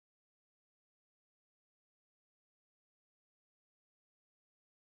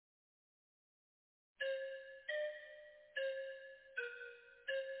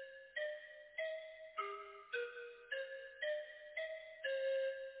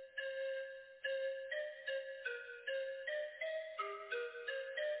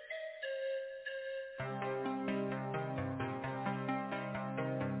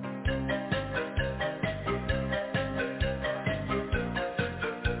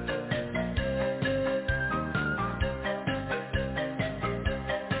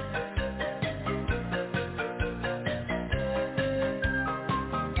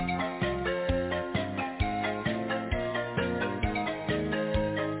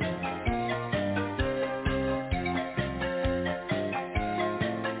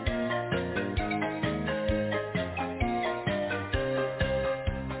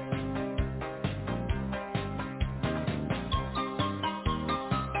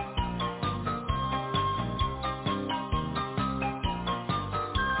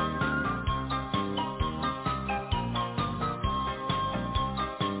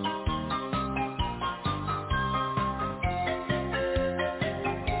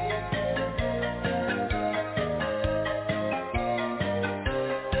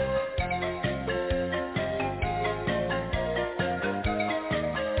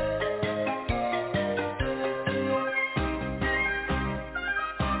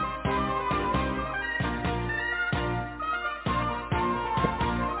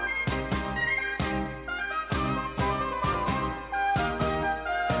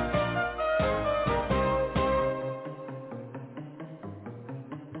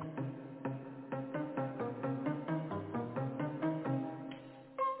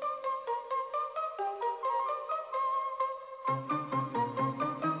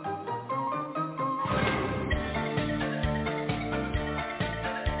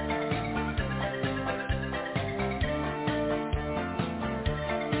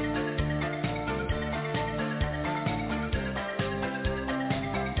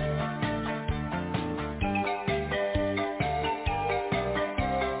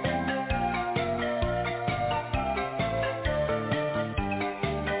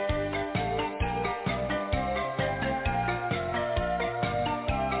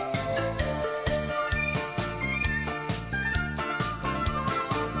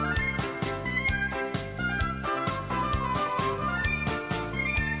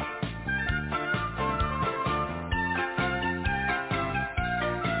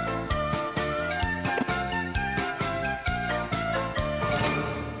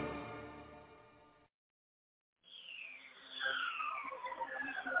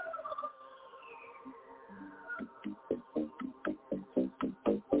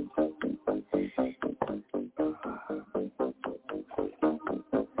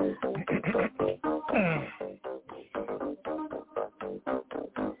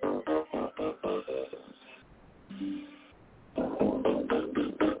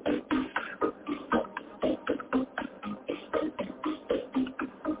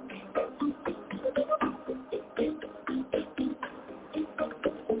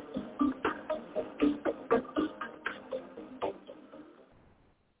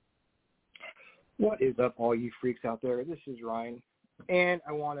 What is up, all you freaks out there? This is Ryan, and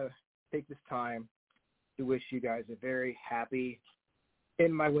I want to take this time to wish you guys a very happy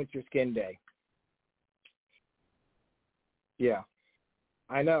In My Winter Skin Day. Yeah,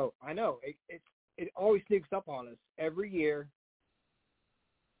 I know. It always sneaks up on us every year.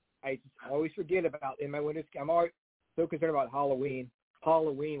 I just always forget about In My Winter Skin. I'm always so concerned about Halloween,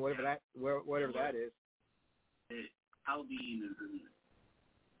 whatever that is. Halloween is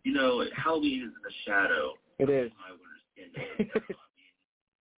Halloween is in the shadow. It is. My Winter Skin Day.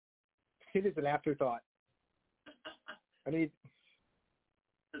 It is an afterthought. I mean,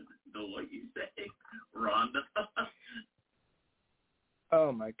 the what you say, Rhonda.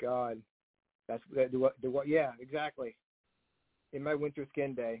 Oh my God, that's what? Yeah, exactly. In My Winter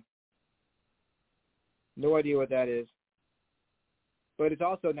Skin Day. No idea what that is, but it's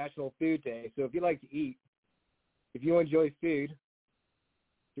also National Food Day. So if you like to eat, if you enjoy food,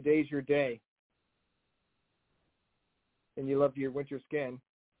 today's your day. And you love your winter skin.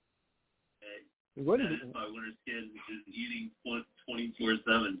 Hey, what is my winter skin is eating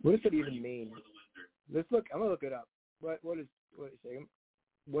 24/7. What does it even mean? Let's look. I'm gonna look it up. What is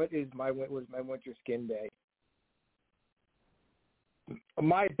my winter skin day?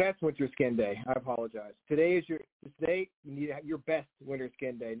 My best winter skin day. I apologize. Today you need to have your best winter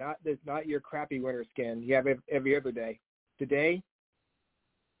skin day, not your crappy winter skin you have every other day. Today,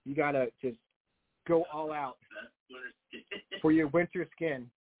 you gotta just go all out for your winter skin.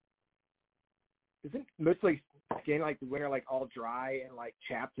 Isn't mostly skin like the winter like all dry and like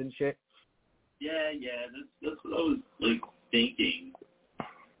chapped and shit? Yeah, that's what I was like thinking.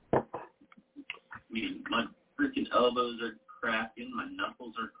 I mean, my freaking elbows are cracking, my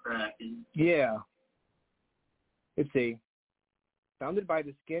knuckles are cracking. Yeah. Let's see. Founded by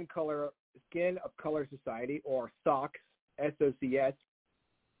the Skin of Color Society, or SOCS, SOCS,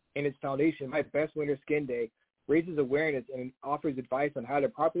 and its foundation, My Best Winter Skin Day raises awareness and offers advice on how to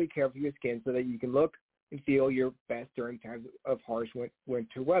properly care for your skin so that you can look and feel your best during times of harsh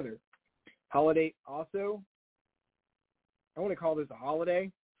winter weather. Holiday also, I want to call this a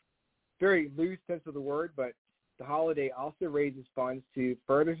holiday. Very loose sense of the word, but the holiday also raises funds to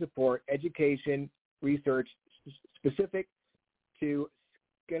further support education research specific to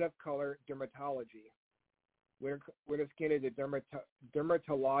skin of color dermatology. Winter skin is a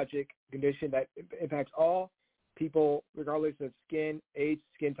dermatologic condition that impacts all people regardless of skin, age,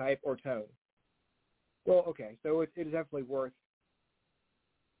 skin type, or tone. Well, okay, so it is definitely worth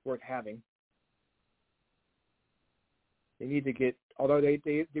having. They need to get, although they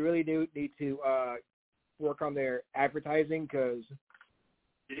really do need to work on their advertising, because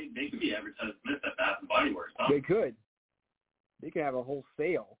they could be advertising this at Bath and Body Works. Huh? They could have a whole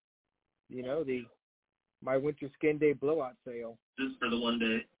sale, the My Winter Skin Day blowout sale. Just for the one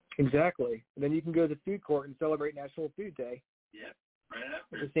day. Exactly. And then you can go to the food court and celebrate National Food Day. Yeah, right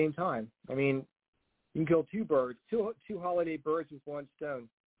after. At the same time. I mean, you can kill two holiday birds with one stone.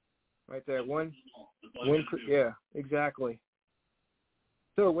 Right there. Yeah, exactly.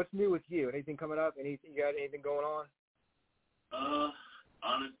 So what's new with you? Anything coming up? You got anything going on?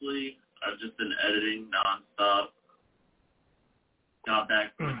 Honestly, I've just been editing nonstop. Got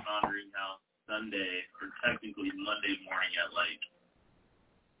back from the Conjuring House Sunday, or technically Monday morning at like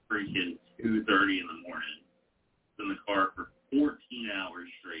freaking 2:30 in the morning. In the car for 14 hours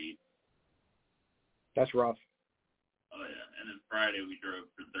straight. That's rough. Oh yeah, and then Friday we drove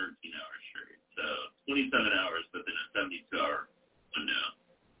for 13 hours straight. So 27 hours within a 72-hour window.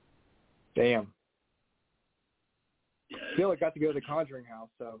 Damn. Yeah. Still, I got to go to the Conjuring House,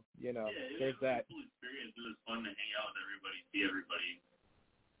 so there's that. It was a cool experience. It was fun to hang out with everybody, see everybody.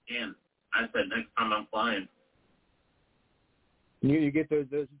 And I said next time I'm flying. You get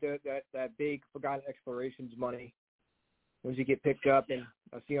that big Forgotten Explorations money once you get picked up, and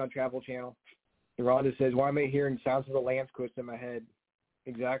I see on Travel Channel. Rhonda says, "Why am I hearing sounds of the Lamb's Twist in my head?"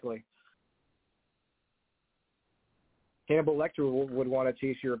 Exactly. Hannibal Lecter would want to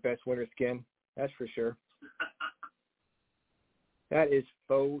chase your best winter skin. That's for sure. That is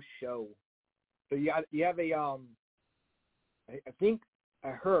faux show. So you have a I think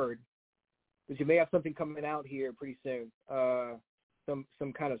I heard that you may have something coming out here pretty soon.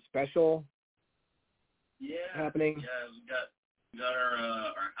 Some kind of special happening. Yeah, we got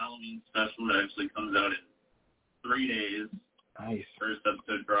our Halloween special that actually comes out in 3 days. Nice. First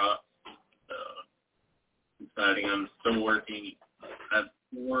episode drops. Exciting. I'm still working. I have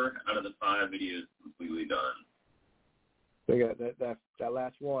 4 out of the 5 videos completely done. So you got that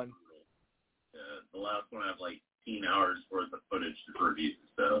last one. The last one I have like 18 hours worth of footage to review.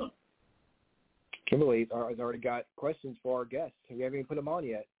 So Kimberly has already got questions for our guests. We haven't even put them on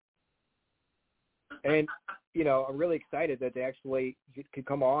yet. And, you know, I'm really excited that they actually could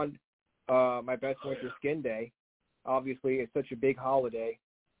come on my Best Winter Skin Day. Obviously, it's such a big holiday.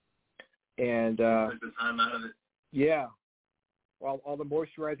 And, took the time out of it. Yeah. All the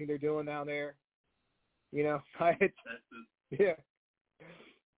moisturizing they're doing down there, you know, yeah.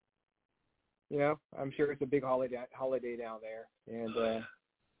 You know, I'm sure it's a big holiday down there. And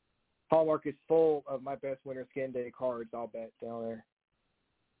Hallmark is full of my Best Winter Skin Day cards, I'll bet, down there.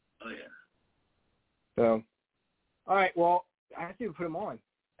 Oh, yeah. So, all right, well, I have to put them on.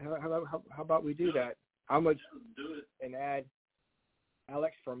 How about we do that? I'm going to do it and add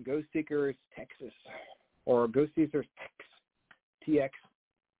Alex from Ghost Seekers, Texas, or Ghost Seekers TX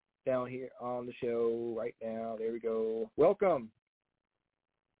down here on the show right now. There we go. Welcome.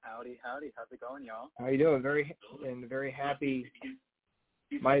 Howdy. How's it going, y'all? How you doing? Very happy.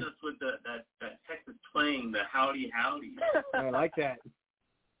 He's with us with that Texas twang, the howdy. I like that.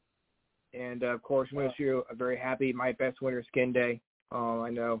 And, of course, I wish you a very happy My Best Winter Skin Day.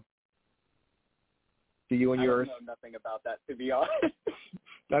 I know. To you and yours. I don't know nothing about that, to be honest.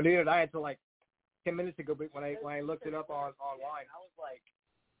 No, dude, I had to, like, 10 minutes ago when I looked it up online. I was like,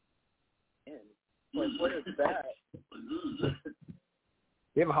 what is that?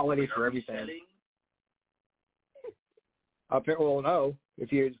 We have a holiday for everything. Well, no.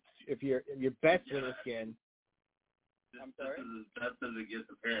 If you're your best winter skin. I'm sorry. This is as best as it gets,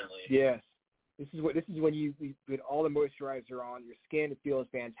 apparently. Yes. This is when you put all the moisturizer on, your skin feels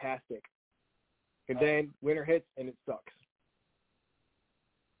fantastic. And then winter hits and it sucks.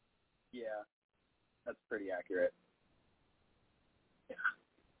 Yeah. That's pretty accurate.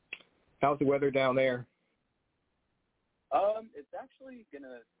 How's the weather down there? It's actually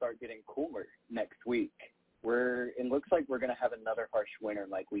gonna start getting cooler next week. It looks like we're gonna have another harsh winter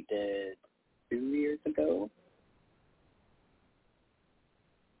like we did 2 years ago.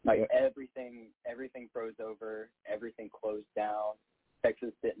 Like everything froze over, everything closed down.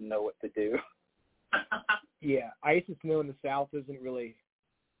 Texas didn't know what to do. Yeah, ice and snow in the south isn't really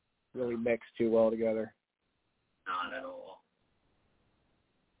mixed too well together. Not at all.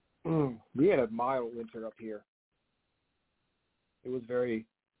 We had a mild winter up here. It was very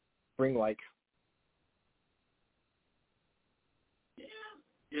spring-like.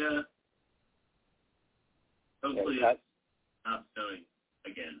 Yeah. Hopefully it's not snowing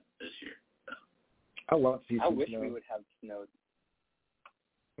again this year. So. I love season I wish snow. we would have snow.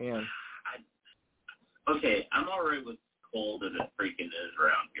 Man. Okay, I'm all right with cold as it freaking is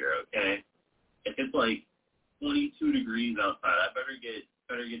around here, okay? If it's like 22 degrees outside, I better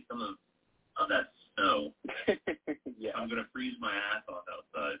get some of that snow. Yeah. I'm going to freeze my ass off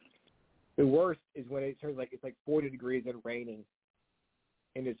outside. The worst is when it turns like it's like 40 degrees and raining.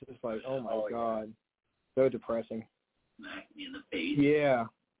 And it's just like, oh my God. Yeah. So depressing. Smack me in the face. Yeah.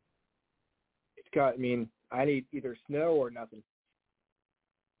 I need either snow or nothing.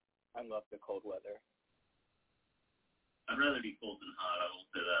 I love the cold weather. I'd rather be cold than hot, I will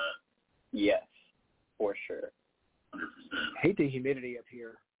say that. Yes, for sure. 100%. I hate the humidity up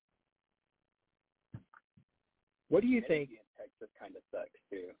here. What do you think? In Texas kind of sucks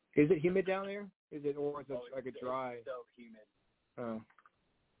too. Is it humid down there? Is it, or is it like a dry? It's so humid. Oh.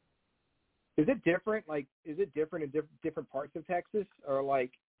 Is it different? Like, is it different in different parts of Texas, or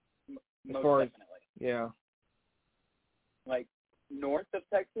like Most far as, definitely. yeah. Like north of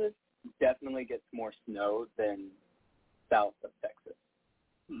Texas definitely gets more snow than south of Texas.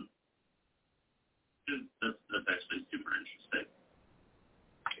 That's actually super interesting.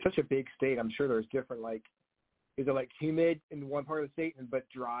 Such a big state. I'm sure there's different, like, is it like humid in one part of the state but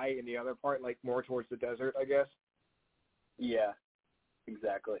dry in the other part, like more towards the desert, I guess? Yeah,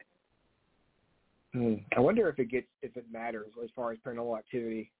 exactly. I wonder if it matters as far as paranormal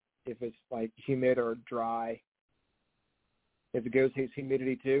activity, if it's like humid or dry. If it goes his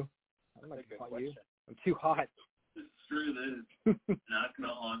humidity too. I'm not gonna call you. I'm too hot. It's true that it's not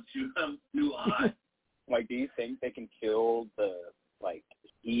gonna haunt you. I'm too hot. Like, do you think they can kill the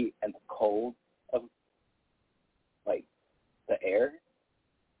heat and the cold of the air?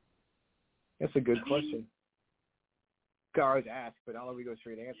 That's a good question. I always ask, but I'll let you go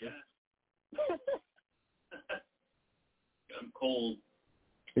straight answer. Yeah. I'm cold.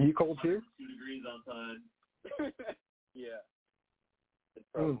 Are you cold too? 2 degrees outside. Yeah. It's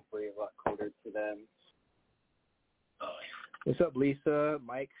probably a lot colder to them. Oh, yeah. What's up, Lisa?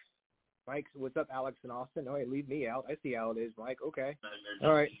 Mike, what's up, Alex and Austin? Oh, hey, leave me out. I see how it is, Mike. Okay.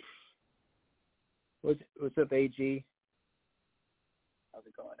 All right. What's up, AG? How's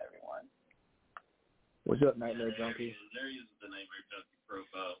it going, everyone? What's up, Nightmare Junkie? There he is with the Nightmare Junkie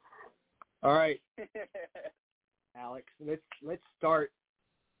profile. All right, Alex. Let's start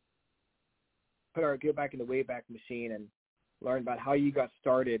go back in the Wayback Machine and learn about how you got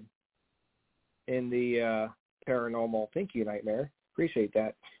started in the paranormal. Thank you, Nightmare. Appreciate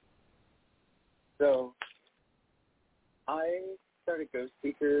that. So I started Ghost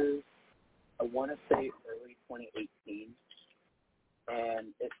Seekers, I want to say early 2018, and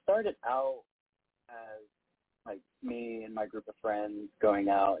it started out as like me and my group of friends going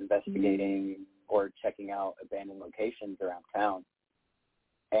out investigating or checking out abandoned locations around town,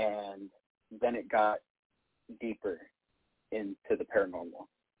 and then it got deeper into the paranormal.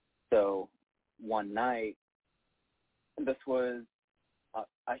 So one night, this was,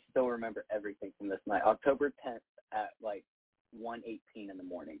 I still remember everything from this night, October 10th at like 1:18 in the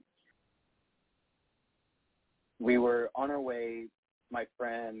morning. We were on our way, my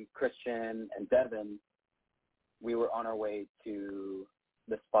friend Christian and Devin, we were on our way to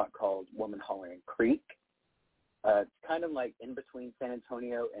the spot called Woman Hollering Creek. It's kind of like in between San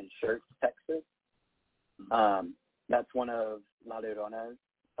Antonio and Schertz, Texas. That's one of La Llorona's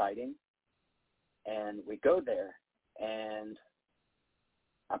sightings. And we go there, and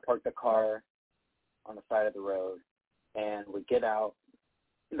I parked the car on the side of the road, and we get out.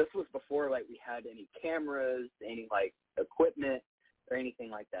 This was before, like, we had any cameras, any, like, equipment or anything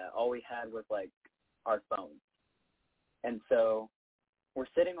like that. All we had was, like, our phones. And so we're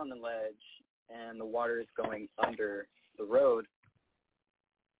sitting on the ledge, and the water is going under the road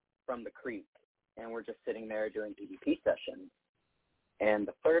from the creek, and we're just sitting there doing EVP sessions. And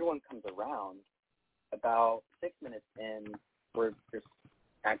the third one comes around. About 6 minutes in, we're just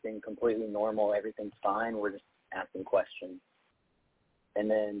acting completely normal. Everything's fine. We're just asking questions.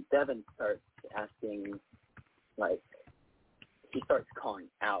 And then Devin starts asking, like, he starts calling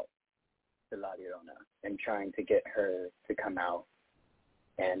out to La Llorona and trying to get her to come out.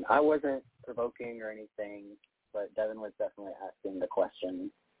 And I wasn't provoking or anything, but Devin was definitely asking the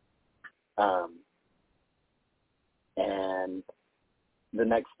questions. And the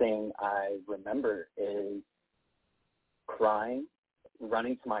next thing I remember is crying,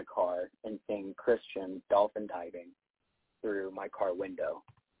 running to my car, and seeing Christian dolphin diving through my car window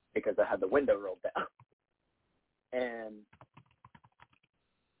because I had the window rolled down. And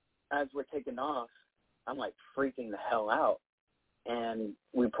as we're taking off, I'm like freaking the hell out. And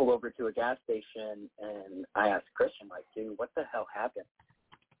we pull over to a gas station, and I asked Christian, like, dude, what the hell happened?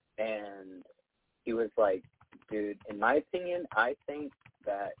 And he was like, dude, in my opinion, I think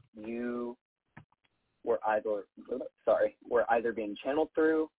that you were either being channeled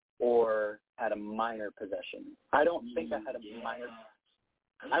through or had a minor possession. I don't think I had a minor.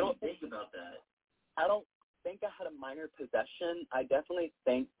 I don't think about that. I don't think I had a minor possession. I definitely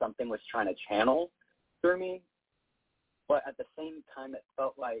think something was trying to channel through me, but at the same time, it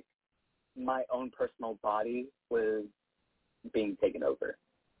felt like my own personal body was being taken over.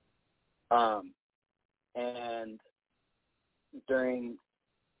 And during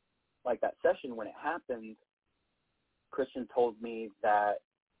like that session when it happened, Christian told me that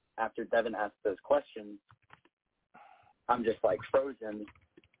after Devin asked those questions, I'm just like frozen,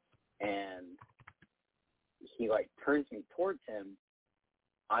 and he like turns me towards him,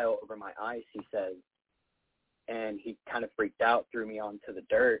 aisle over my eyes, he says, and he kind of freaked out, threw me onto the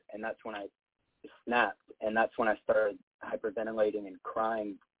dirt, and that's when I snapped, and that's when I started hyperventilating and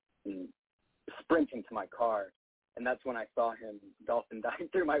crying and sprinting to my car, and that's when I saw him dolphin dive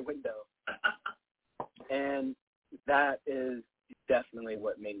through my window. And that is definitely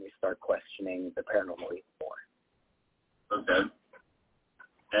what made me start questioning the paranormal even more. Okay.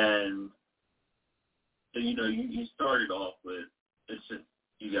 And so, you started off with, it's just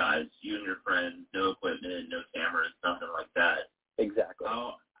you guys, you and your friends, no equipment, no cameras, nothing like that. Exactly.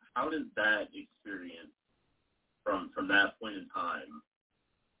 How does that experience from that point in time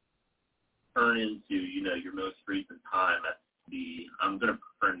turn into, your most recent time at the, I'm going to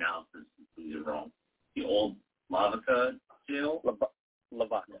pronounce this completely wrong, the old Lavaca jail?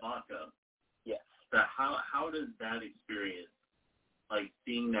 Lavaca. Yes. So how does that experience, like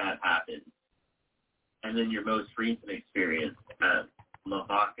seeing that happen, and then your most recent experience at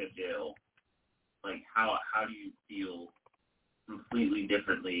Lavaca jail, like how do you feel completely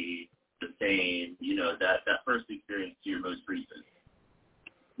differently, the same, that first experience to your most recent?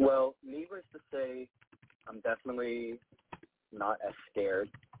 Well, needless to say, I'm definitely not as scared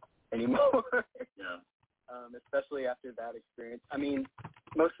anymore. Yeah. Especially after that experience. I mean,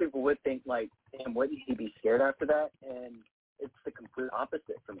 most people would think, like, damn, wouldn't he be scared after that? And it's the complete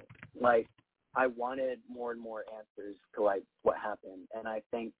opposite for me. Like, I wanted more and more answers to, like, what happened. And I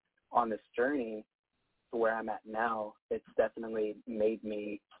think on this journey to where I'm at now, it's definitely made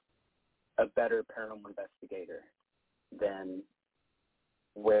me a better paranormal investigator than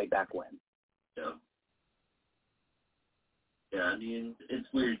way back when. Yeah. Yeah, I mean, it's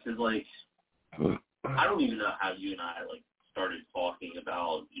weird because, like, I don't even know how you and I, like, started talking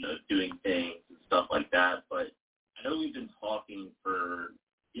about, you know, doing things and stuff like that, but I know we've been talking for,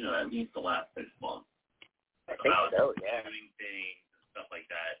 you know, at least the last 6 months about doing things and stuff like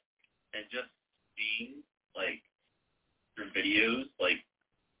that. And just seeing, like, your videos, like,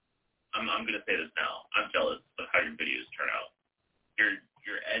 I'm going to say this now. I'm jealous of how your videos turn out.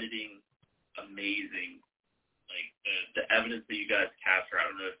 Your editing, amazing. Like, the evidence that you guys capture, I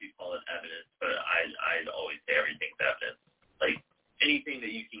don't know if you call it evidence, but I'd always say everything's evidence. Like, anything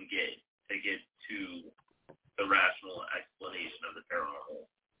that you can get to get to the rational explanation of the paranormal.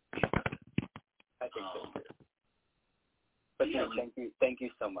 I think so too. But yeah, thank you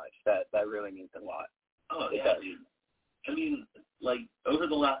so much. That really means a lot. Oh, yeah, dude. I mean, like, over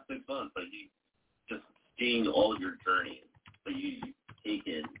the last 6 months, like, you just seeing all of your journeys that you've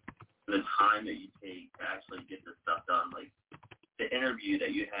taken, the time that you take to actually get this stuff done. Like, the interview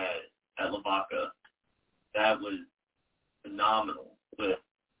that you had at Lavaca, that was phenomenal. With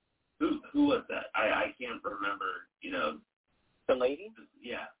who was that? I can't remember, you know. The lady?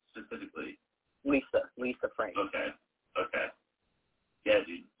 Yeah, specifically. Lisa Frank. Okay. Yeah,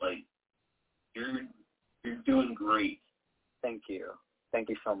 dude, like, you're doing great. Thank you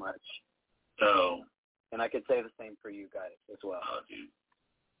so much. So. And I could say the same for you guys as well. Oh, dude.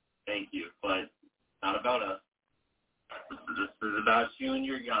 Thank you, but not about us. This is about you and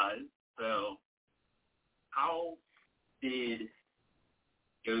your guys. So, how did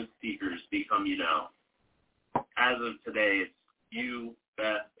Ghost Seekers become, you know, as of today, it's you,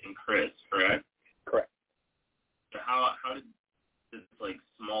 Beth, and Chris, correct? Correct. So how did this, like,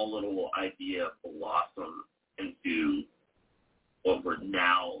 small little idea blossom into what we're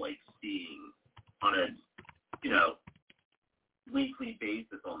now, like, seeing on a, you know, weekly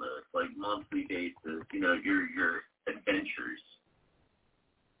basis almost, like monthly basis, you know, your adventures?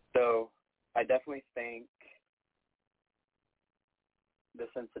 So I definitely think this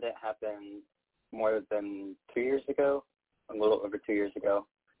incident happened more than 2 years ago, a little over 2 years ago.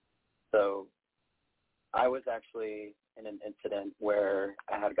 So I was actually in an incident where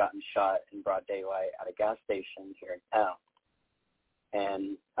I had gotten shot in broad daylight at a gas station here in town.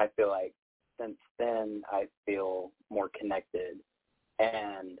 And I feel like since then I feel more connected,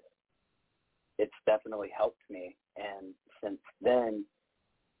 and it's definitely helped me. And since then,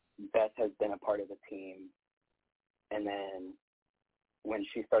 Beth has been a part of the team. And then when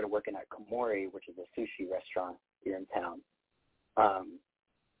she started working at Komori, which is a sushi restaurant here in town,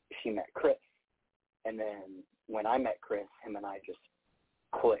 she met Chris. And then when I met Chris, him and I just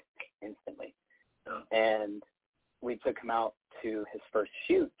clicked instantly. And we took him out to his first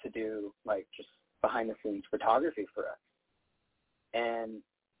shoot to do, like, just behind-the-scenes photography for us. And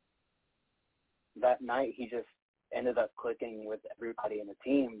that night, he just ended up clicking with everybody in the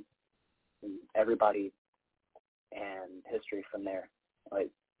team, and everybody, and history from there.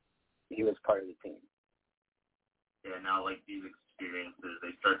 Like, he was part of the team. Yeah, now, like, these experiences,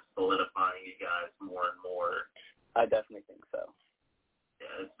 they start solidifying you guys more and more. I definitely think so.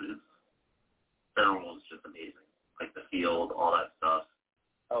 Yeah, it's paranormal is just amazing. Like, the field, all that stuff.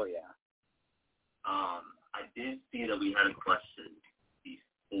 Oh, yeah. I did see that we had a question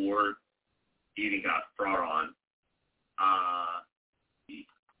before you even got brought on.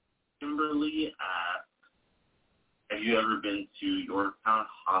 Kimberly asked, have you ever been to Yorktown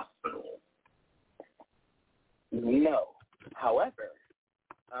Hospital? No. However,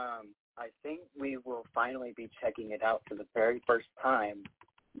 I think we will finally be checking it out for the very first time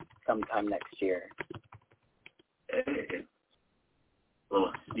sometime next year. Hey, a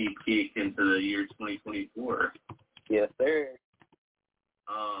little sneak peek into the year 2024. Yes, sir.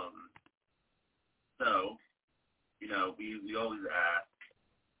 So, you know, we always ask,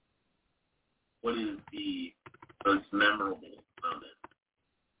 what is the most memorable moment?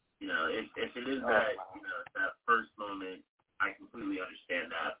 You know, if it is that, you know, that first moment, I completely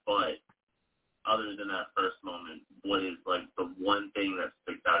understand that. But other than that first moment, what is, like, the one thing that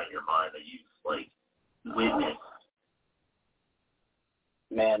sticks out in your mind that you've, like, witnessed?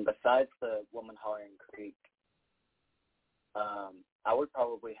 Man, besides the woman hollering Creek, I would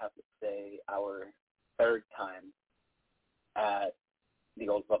probably have to say our third time at the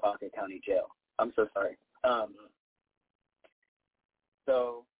old Lavaca County Jail. I'm so sorry.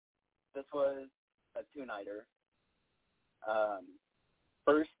 So this was a two-nighter.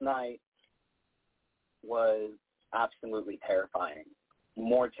 First night was absolutely terrifying,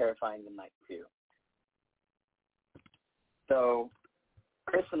 more terrifying than night two. So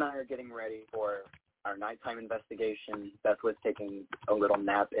Chris and I are getting ready for our nighttime investigation. Beth was taking a little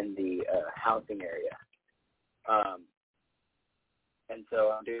nap in the housing area. And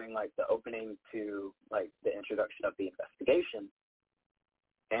so I'm doing like the opening to like the introduction of the investigation.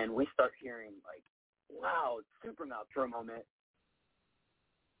 And we start hearing like loud super mouth for a moment.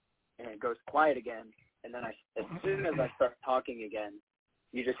 And it goes quiet again. And then as soon as I start talking again,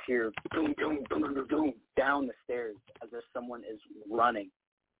 you just hear boom, boom, boom, boom, boom down the stairs as if someone is running.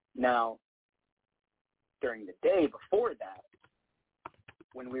 Now, during the day before that,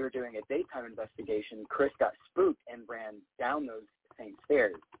 when we were doing a daytime investigation, Chris got spooked and ran down those same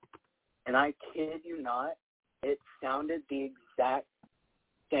stairs. And I kid you not, it sounded the exact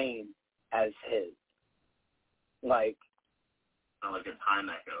same as his. Like a time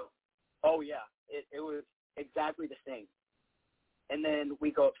echo. Oh, yeah. It was exactly the same. And then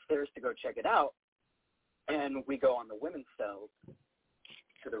we go upstairs to go check it out, and we go on the women's cells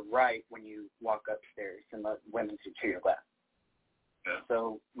to the right when you walk upstairs, and the women's are to your left. Yeah.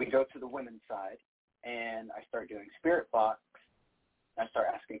 So we go to the women's side, and I start doing spirit box. I start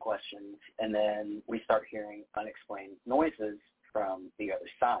asking questions, and then we start hearing unexplained noises from the other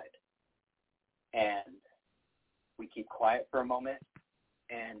side. And we keep quiet for a moment,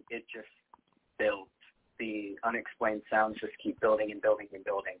 and it just builds. The unexplained sounds just keep building and building and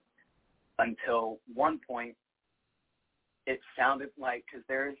building until one point it sounded like, because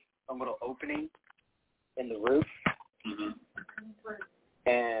there's a little opening in the roof,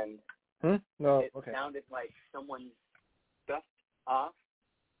 and it sounded like someone scuffed off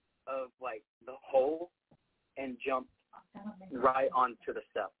of like the hole and jumped right onto the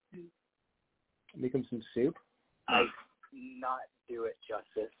cell. Make him some soup? I not do it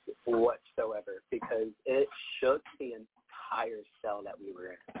justice whatsoever because it shook the entire cell that we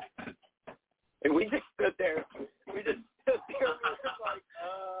were in. And we just stood there. We were like,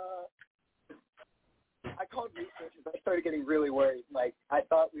 I called researchers. I started getting really worried. Like, I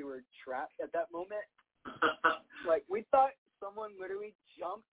thought we were trapped at that moment. Like, we thought someone literally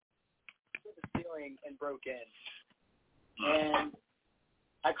jumped to the ceiling and broke in. And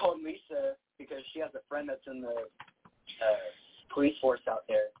I called Lisa because she has a friend that's in the police force out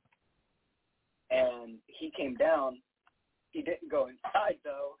there. And he came down. He didn't go inside,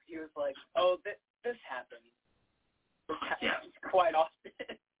 though. He was like, oh, this happens. This happens quite often.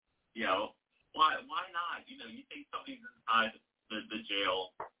 Yeah, why not? You know, you think somebody's inside the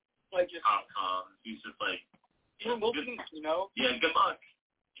jail, like just cop comes, he's just like, yeah, you know? Yeah, good luck.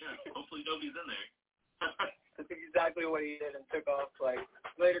 Yeah, hopefully nobody's in there. That's exactly what he did and took off like,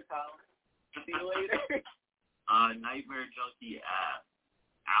 later, Kyle. See you later. Nightmare Junkie asks,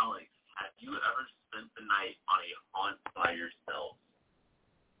 Alex, have you ever spent the night on a haunt by yourself?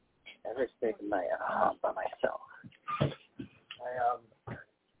 Ever spent the night on a haunt by myself?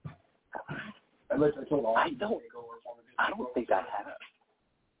 I don't think I have.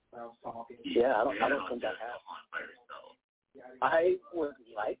 Yeah, I don't think I have. Haunt by yourself. I would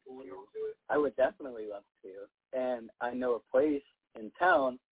like to. I would definitely love to. And I know a place in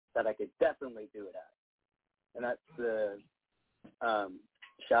town that I could definitely do it at. And that's the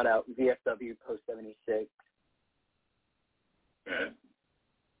shout out VFW Post 76. Okay.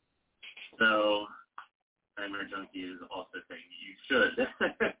 So, Nightmare Junkie is also saying you should.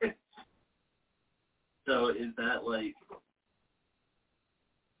 So, is that like,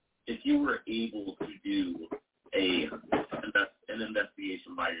 if you were able to do an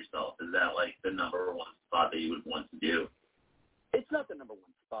investigation by yourself, is that like the number one spot that you would want to do? It's not the number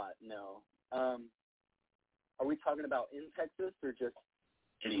one spot, no. Are we talking about in Texas or just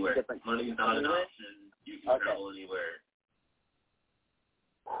anywhere? Different Money's not an option. You can travel anywhere.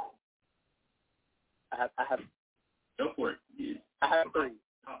 I have. Go for it, dude. I have three.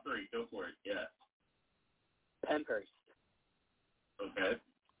 Top three. Go for it. Yeah. Pennhurst. Okay.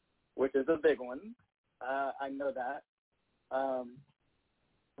 Which is a big one. I know that.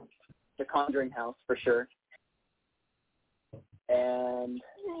 The Conjuring House for sure. And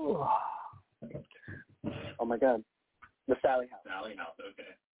oh my God, the Sally House. Sally House.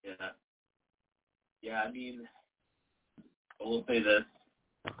 Okay. Yeah. Yeah. I mean, I will say this: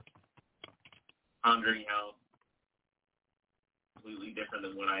 Conjuring House, completely different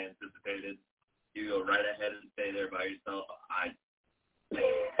than what I anticipated. You go right ahead and stay there by yourself.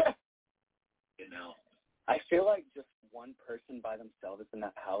 I feel like just one person by themselves in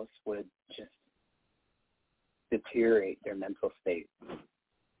that house would just deteriorate their mental state.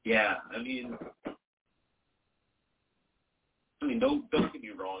 Yeah, I mean, don't get me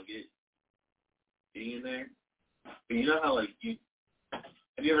wrong, being in there, but you know how like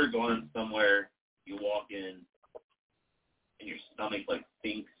have you ever gone somewhere, you walk in, and your stomach like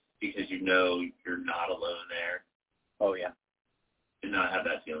sinks because you know you're not alone there. Oh, yeah. Did not have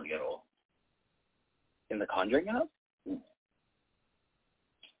that feeling at all. In the Conjuring house?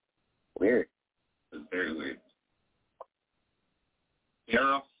 Weird. It was very weird.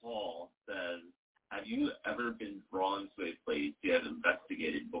 Sarah Hall says, have you ever been drawn to a place you have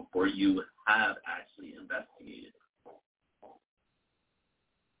investigated before you have actually investigated?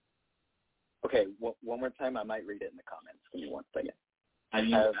 Okay, one more time. I might read it in the comments. Give me 1 second. Have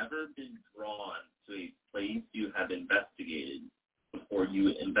you ever been drawn to a place you have investigated before you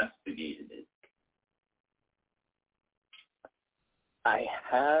investigated it? I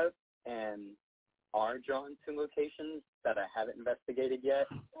have and are drawn to locations that I haven't investigated yet.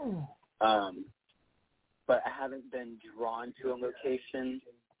 But I haven't been drawn to a location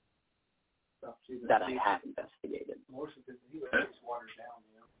that I have investigated.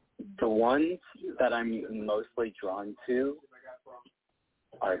 The ones that I'm mostly drawn to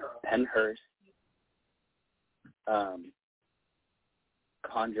are Penhurst,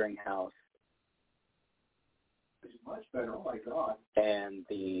 Conjuring House, Much better. Oh my God. And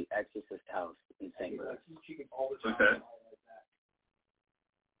the Exorcist house in St. Louis. Okay.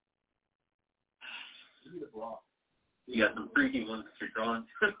 You got some freaky ones that you're drawn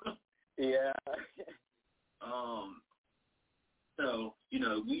to. Yeah. So, you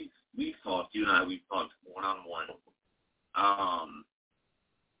know, we've talked, you and I, we've talked one-on-one.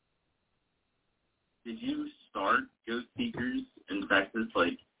 Did you start Ghost Seekers in Texas,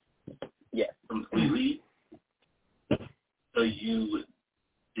 like, yes, completely? So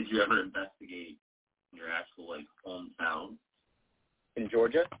did you ever investigate your actual, like, hometown? In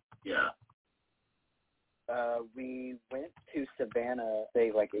Georgia? Yeah. We went to Savannah,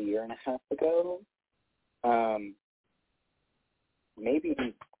 say, like a year and a half ago. Maybe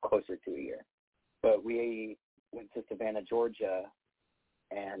closer to a year. But we went to Savannah, Georgia,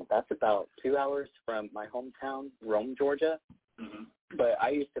 and that's about 2 hours from my hometown, Rome, Georgia. Mm-hmm. But I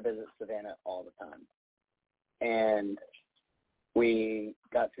used to visit Savannah all the time. And we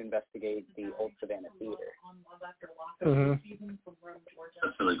got to investigate the old Savannah Theater. Mm-hmm.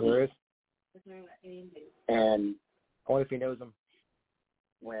 That's really cool. And I wonder if he knows him.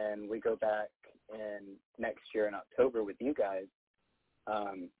 when we go back in next year in October with you guys,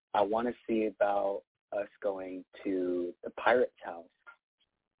 I want to see about us going to the Pirates House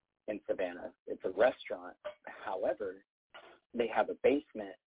in Savannah. It's a restaurant. However, they have a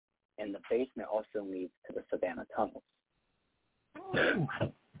basement, and the basement also leads to the Savannah tunnels. Yeah,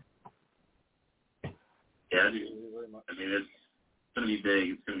 dude. I mean, it's going to be big.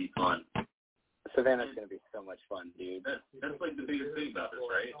 It's going to be fun. Savannah's going to be so much fun, dude. That's like the biggest thing about this,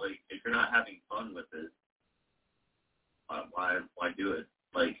 right? Like, if you're not having fun with it, why do it?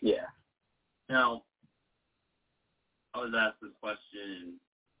 Like, yeah. Now, I was asked this question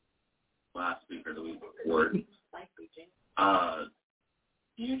last week or the week before. Do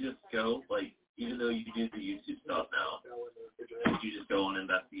you just go, like, even though you do the YouTube stuff now, do you just go on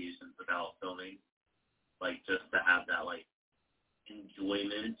investigations without filming? Like, just to have that, like,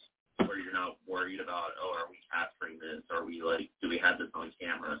 enjoyment where you're not worried about, oh, are we capturing this? Are we, like, do we have this on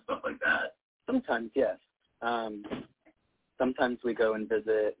camera? Stuff like that. Sometimes, yes. Sometimes we go and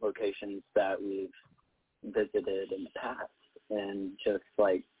visit locations that we've visited in the past and just,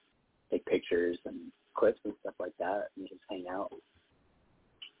 like, take pictures and clips and stuff like that and just hang out.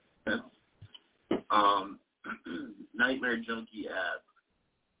 Yeah. Nightmare Junkie asks,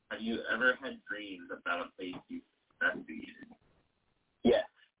 have you ever had dreams about a place you investigated? Yes,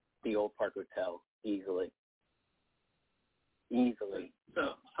 the Old Park Hotel, easily.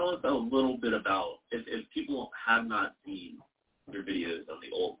 So tell us a little bit about, if people have not seen your videos on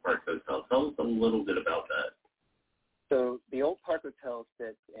the Old Park Hotel, tell us a little bit about that. So the Old Park Hotel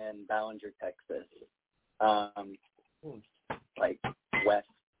sits in Ballinger, Texas, like West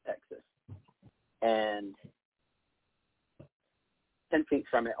Texas. And 10 feet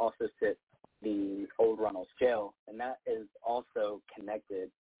from it also sits the Old Runnels Jail, and that is also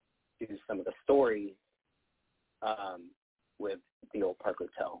connected to some of the stories with the Old Park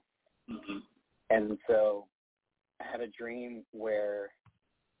Hotel. Mm-hmm. And so I had a dream where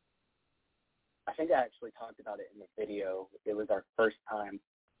I think I actually talked about it in the video. It was our first time.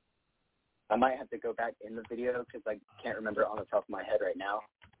 I might have to go back in the video because I can't remember on the top of my head right now.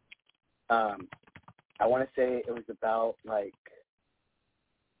 I want to say it was about, like,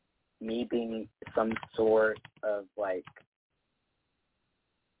 me being some sort of, like,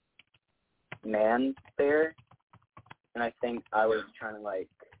 man there. And I think I was trying to, like,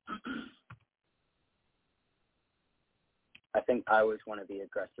 I think I was one of the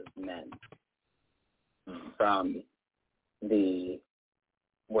aggressive men from the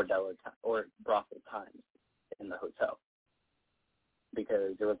brothel times in the hotel,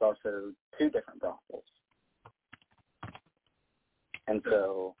 because there was also 2 different brothels. And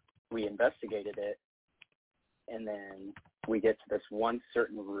so we investigated it, and then we get to this one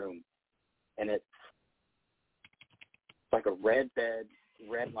certain room, and it's like a red bed,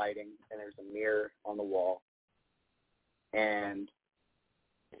 red lighting, and there's a mirror on the wall. And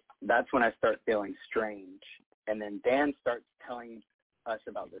that's when I start feeling strange. And then Dan starts telling us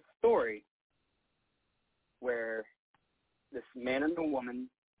about this story where this man and a woman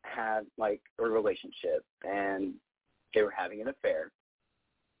had like a relationship, and they were having an affair,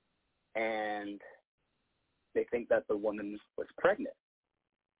 and they think that the woman was pregnant.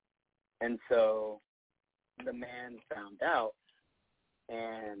 And so the man found out,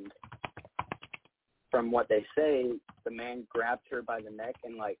 and from what they say, the man grabbed her by the neck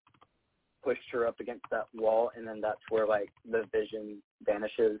and like pushed her up against that wall, and then that's where like the vision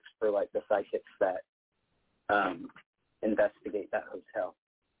vanishes for like the psychics that investigate that hotel.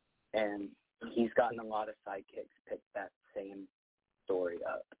 And he's gotten a lot of psychics pick that same story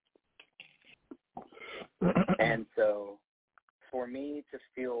up. And so for me to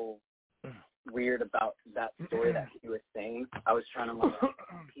feel weird about that story that he was saying, I was trying to like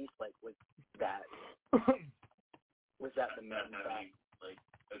piece like was that the main fact? Like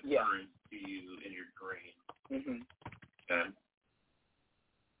occurrence to you in your brain. Mm-hmm. Okay.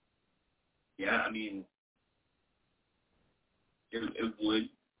 Yeah, I mean, it would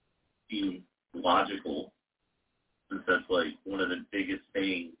seem logical, since that's like one of the biggest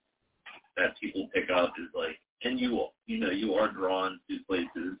things that people pick up is like, and you are drawn to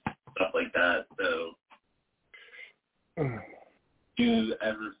places, stuff like that. So, do you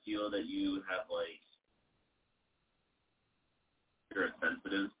ever feel that you have like, you're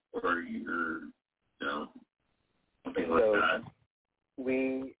sensitive, or you're, something like that?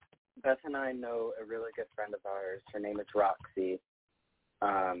 Beth and I know a really good friend of ours. Her name is Roxy.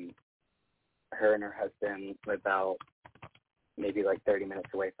 Her and her husband live out maybe like 30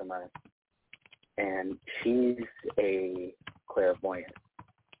 minutes away from us. And she's a clairvoyant.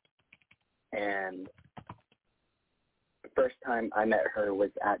 And the first time I met her was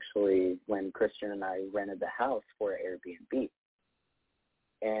actually when Christian and I rented the house for Airbnb.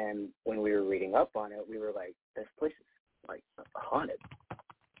 And when we were reading up on it, we were like, this place is like haunted.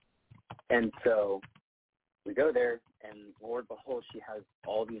 And so we go there, and Lord behold, she has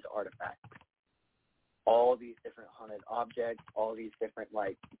all these artifacts, all these different haunted objects, all these different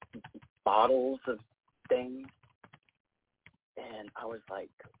like bottles of things. And I was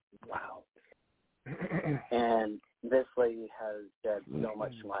like, wow. And this lady has shed so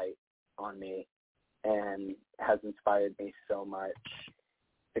much light on me and has inspired me so much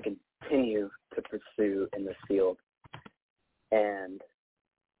to continue to pursue in this field. And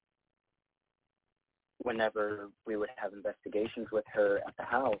whenever we would have investigations with her at the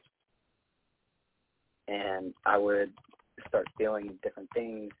house, and I would start feeling different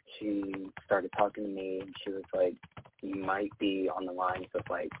things, she started talking to me, and she was like, you might be on the lines of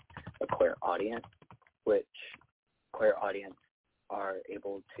like a clairaudient, which clairaudients are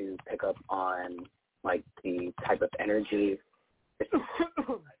able to pick up on like the type of energy. It's either good,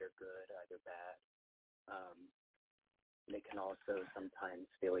 either bad. They can also sometimes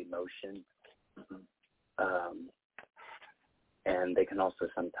feel emotion. And they can also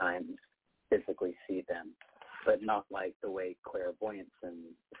sometimes physically see them, but not like the way clairvoyants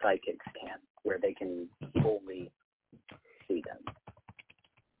and psychics can, where they can fully see them.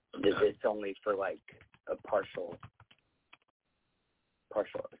 It's only for like a partial of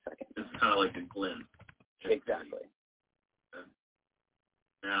a second. It's kind of like a glimpse. Exactly.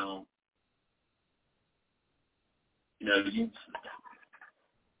 Now, you've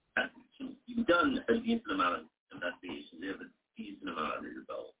done a decent amount of investigations. You have a decent amount under your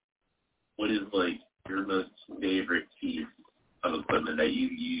belt. What is like your most favorite piece of equipment that you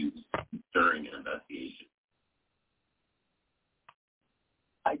use during an investigation?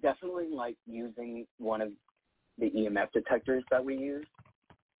 I definitely like using one of the EMF detectors that we use.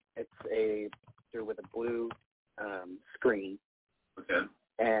 They're with a blue screen. Okay.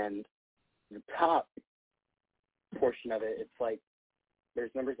 And the top portion of it, it's like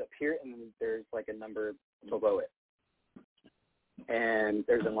there's numbers up here, and then there's like a number below it. And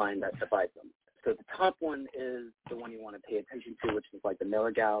there's a line that divides them. So the top one is the one you want to pay attention to, which is like the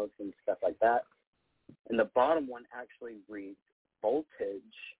milligauss and stuff like that. And the bottom one actually reads voltage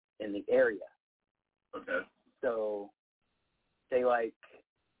in the area. Okay. So say like,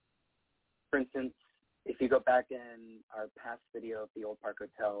 for instance, if you go back in our past video of the Old Park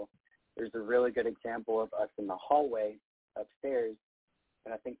Hotel, there's a really good example of us in the hallway upstairs,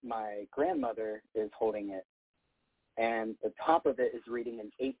 and I think my grandmother is holding it, and the top of it is reading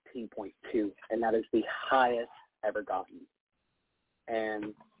an 18.2, and that is the highest ever gotten.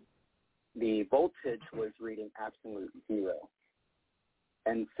 And the voltage was reading absolute 0.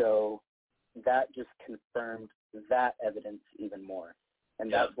 And so that just confirmed that evidence even more.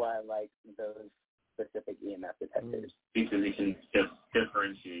 And that's why I like those specific EMF detectors. Because you can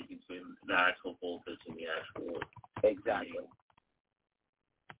differentiate between the actual voltage and the actual... Exactly.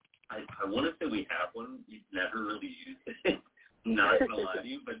 I want to say we have one. You've never really used it. I'm not going to lie to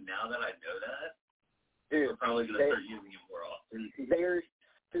you, but now that I know that, dude, we're probably going to start using it more often. They're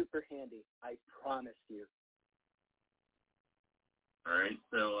super handy. I promise you. All right,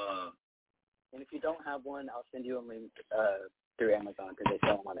 so... and if you don't have one, I'll send you a link through Amazon because they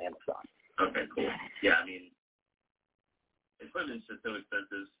sell them on Amazon. Okay, cool. Yeah, I mean, equipment's just so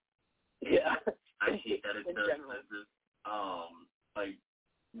expensive. Yeah. I hate that it's so expensive. Like,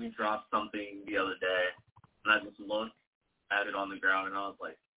 we dropped something the other day, and I just looked at it on the ground, and I was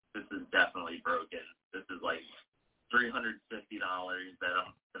like, this is definitely broken. This is like $350 that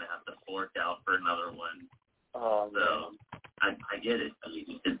I'm going to have to fork out for another one. Oh, so, man. I get it. I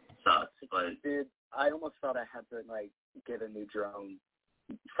mean, it sucks, but... Dude, I almost thought I had to, like, get a new drone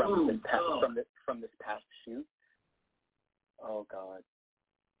from this past shoot. Oh, God.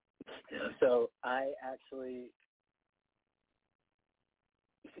 Yeah. So, I actually...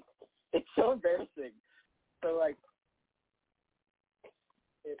 It's so embarrassing. So, like,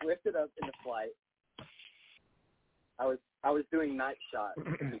 it lifted up in the flight. I was doing night shots,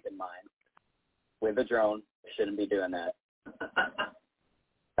 keep in mind, with a drone. Shouldn't be doing that.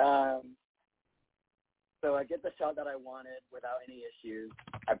 So I get the shot that I wanted without any issues.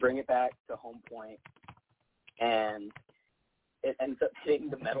 I bring it back to home point, and it ends up hitting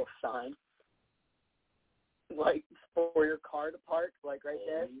the metal sign, like, for your car to park, like, right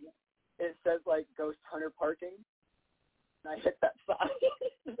there. It says, like, Ghost Hunter Parking, and I hit that sign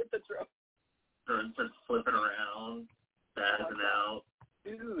with the drone. Drone starts flipping around, spazzing out.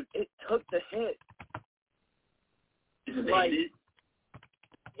 Dude, it took the hit. Like,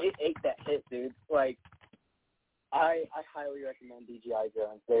 it ate that hit, dude. Like, I highly recommend DJI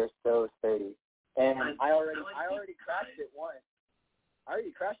drones. They're so sturdy. And I already crashed it once. I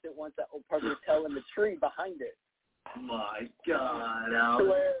already crashed it once at Old Park Hotel in the tree behind it. My God, I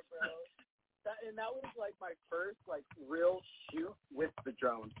swear, bro. That was like my first like real shoot with the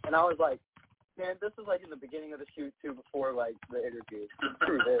drone. And I was like, man, this is like in the beginning of the shoot too, before like the interview.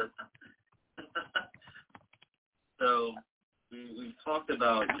 Screw this. So we've talked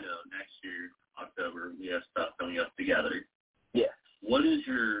about, next year, October, we have stuff coming up together. Yeah. What is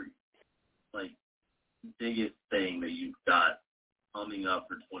your, like, biggest thing that you've got coming up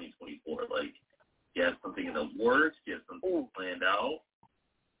for 2024? Like, do you have something in the works? Do you have something planned out?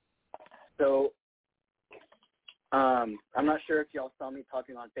 So, I'm not sure if y'all saw me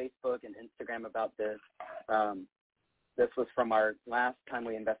talking on Facebook and Instagram about this. This was from our last time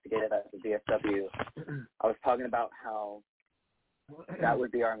we investigated at the DFW. I was talking about how that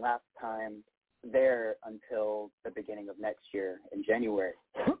would be our last time there until the beginning of next year in January.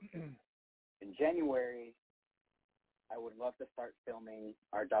 In January, I would love to start filming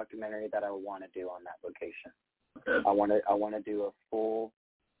our documentary that I want to do on that location. Okay. I want to do a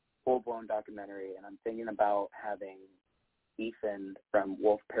full-blown documentary, and I'm thinking about having Ethan from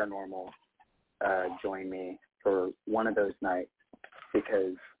Wolf Paranormal join me for one of those nights,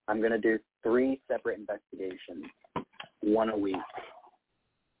 because I'm going to do 3 separate investigations, one a week.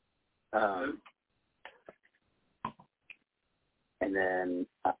 And then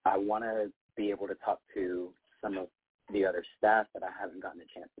I want to be able to talk to some of the other staff that I haven't gotten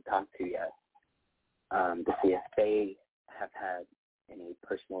a chance to talk to yet, to see if they have had any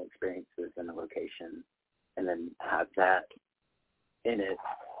personal experiences in the location, and then have that in it.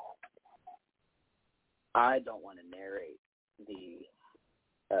 I don't want to narrate the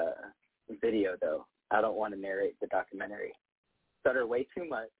video, though. I don't want to narrate the documentary. Stutter way too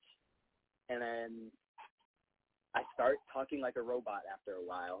much, and then I start talking like a robot after a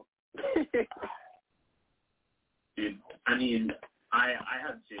while. Dude, I mean, I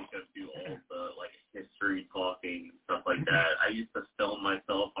have Jacob do all the, like, history talking, stuff like that. I used to film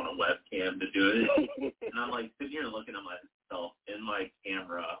myself on a webcam to do it, and I'm, like, sitting here looking at myself in my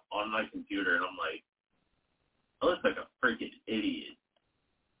camera on my computer, and I'm like, I look like a freaking idiot.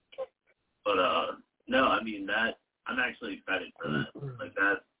 But, no, I mean, that, I'm actually excited for that. Like,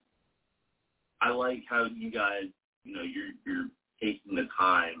 that, I like how you guys, you're taking the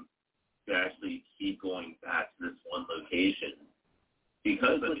time to actually keep going back to this one location.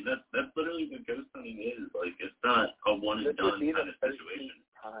 Because, I mean, that's literally what ghost hunting is. Like, it's not a one-and-done kind of situation.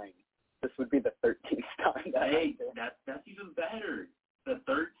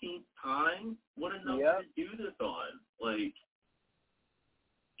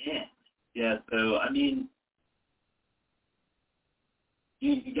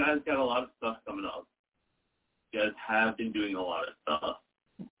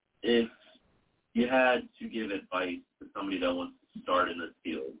 if you had to give advice to somebody that wants to start in this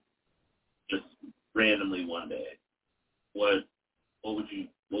field, just randomly one day, what would you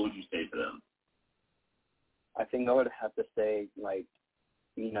say to them? I think I would have to say,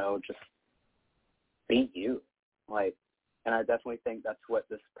 just be you. And I definitely think that's what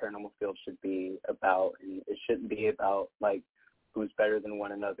this paranormal field should be about. And it shouldn't be about, who's better than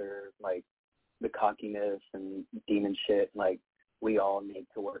one another, the cockiness and demon shit. We all need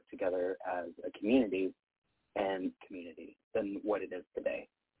to work together as a community than what it is today.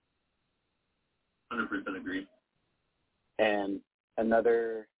 100% agree. And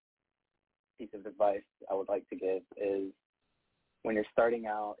another piece of advice I would like to give is when you're starting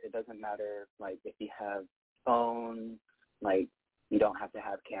out, it doesn't matter, if you have phones, you don't have to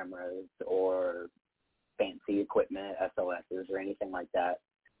have cameras or fancy equipment, SLSs or anything like that.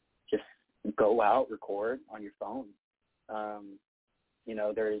 Just go out, record on your phone.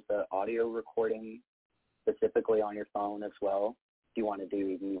 There's the audio recording specifically on your phone as well if you want to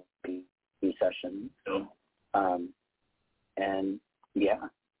do EVP sessions.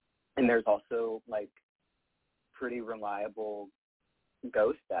 And there's also pretty reliable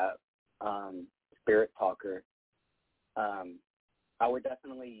ghost app, Spirit Talker. I would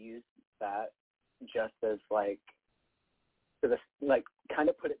definitely use that just as kind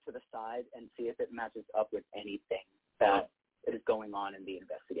of put it to the side and see if it matches up with anything that is going on in the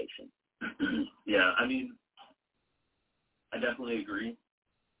investigation. Yeah, I mean, I definitely agree.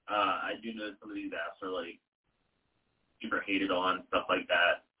 I do know some of these apps are super hated on, stuff like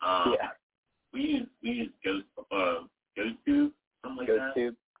that. We use GhostTube, something like that.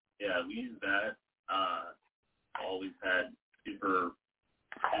 GhostTube. Yeah, we use that. Always had super,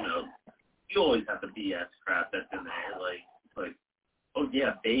 you always have the BS crap that's in there, oh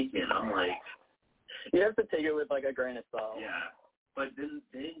yeah, bacon. I'm you have to take it with a grain of salt. Yeah, but then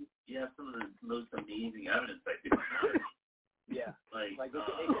you have some of the most amazing evidence that could happen. Yeah, it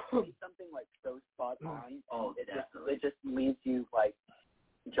could be something so spot on. Oh, definitely. It just leaves you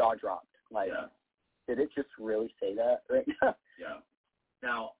jaw dropped. Did it just really say that right now? Yeah.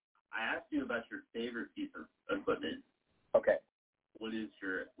 Now, I asked you about your favorite piece of equipment. Okay. What is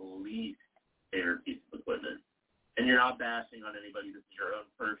your least favorite piece of equipment? And you're not bashing on anybody. This is your own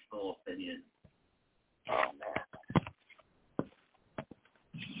personal opinion. Oh, man.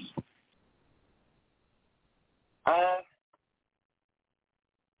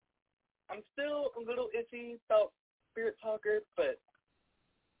 I'm still a little iffy about Spirit Talker, but,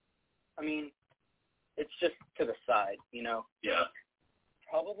 I mean, it's just to the side, Yeah.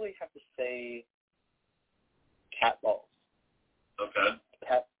 Probably have to say cat balls. Okay.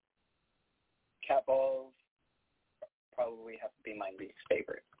 Cat balls probably have to be my least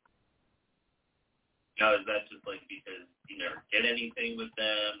favorite. Now, is that just because you never get anything with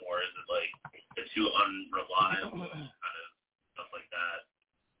them, or is it they're too unreliable, kind of stuff like that?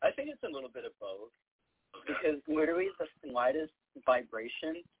 I think it's a little bit of both. Okay. Because literally the slightest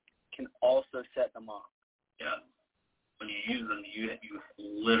vibration can also set them off. Yeah. When you use them, you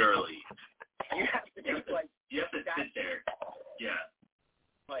literally you have to just you have to sit there. Yeah.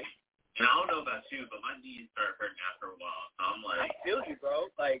 And I don't know about you, but my knees start hurting after a while. So I'm I feel you,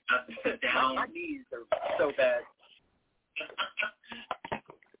 bro. I have to sit down. My knees are so bad.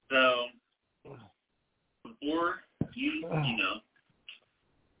 So before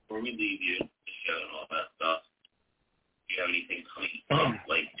before we leave you, the show and all that stuff, do you have anything coming up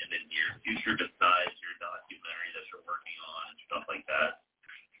in the near future besides your documentary that you're working on and stuff like that?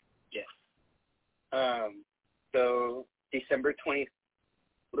 Yes. So December 21st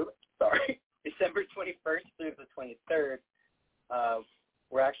through the 23rd,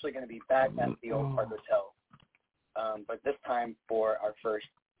 we're actually going to be back at the Old Park Hotel, but this time for our first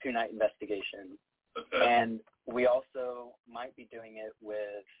 2-night investigation. Okay. And we also might be doing it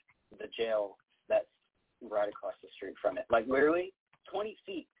with the jail that's right across the street from it. Literally 20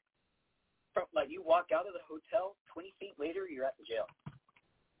 feet. From, you walk out of the hotel, 20 feet later, you're at the jail.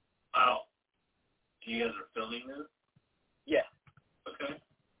 Wow. You guys are filming this? Yeah. Okay.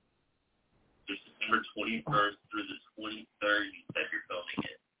 There's December 21st through the 23rd. You said you're filming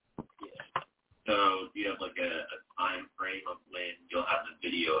it. Yeah. So do you have a time frame of when you'll have the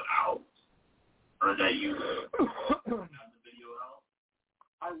video out? Or that you have the video out?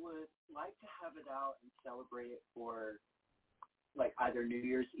 I would like to have it out and celebrate it for either New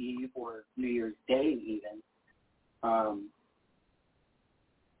Year's Eve or New Year's Day even.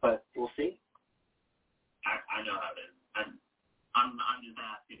 But we'll see. I know how it is. I'm just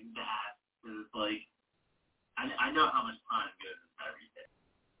asking that because I know how much time goes into everything.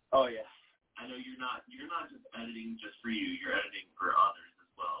 Oh yeah. I know you're not just editing just for you. You're editing for others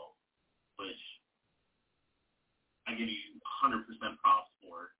as well. give you 100% props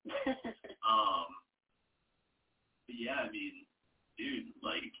for. But yeah, I mean, dude,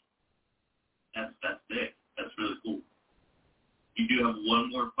 like, that's sick. That's really cool. You do have one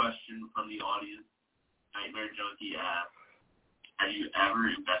more question from the audience. Nightmare Junkie asks, have you ever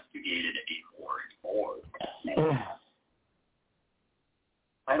investigated a morgue?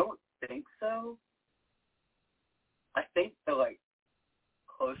 I don't think so. I think the, like,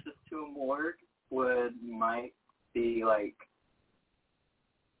 closest to a morgue might be, like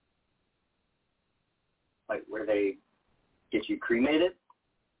where they get you cremated.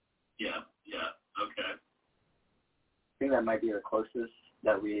 Yeah, okay. I think that might be the closest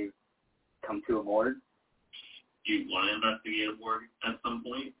that we've come to a morgue. Do you want to investigate a morgue at some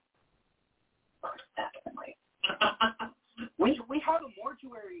point? Oh, definitely. we have a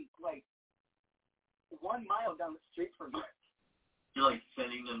mortuary, like, 1 mile down the street from us. You're, like,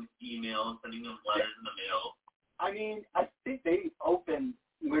 sending them emails, sending them letters in the mail. I mean, I think they opened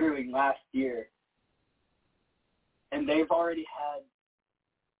literally last year, and they've already had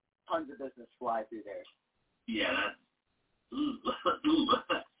tons of business fly through there. Yeah, that's...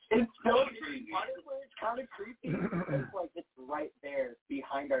 It's so honestly, it's kind of creepy because, like, it's right there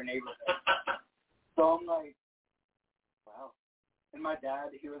behind our neighborhood. So I'm like, wow. And my dad,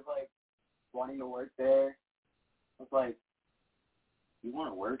 he was, like, wanting to work there. I was like, you want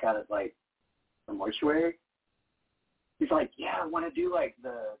to work out at, like, the mortuary? He's like, yeah, I want to do, like,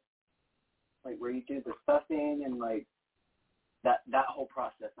 where you do the stuffing and, like, that whole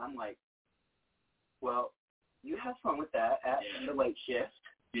process. I'm like, well, you have fun with that at the late shift.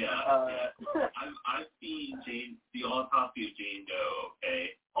 Yeah. I've seen the autopsy of Jane Doe,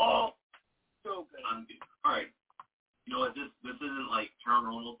 okay? Oh, so good. All right. You know what, this isn't, like,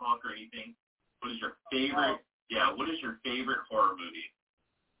 paranormal talk or anything. What is your favorite, what is your favorite horror movie?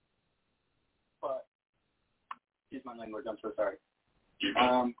 But, excuse my language, I'm so sorry.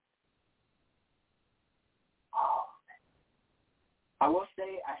 I will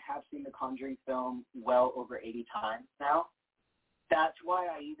say I have seen the Conjuring film well over 80 times now. That's why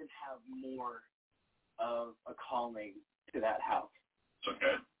I even have more of a calling to that house.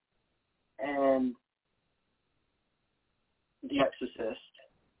 Okay. And The Exorcist,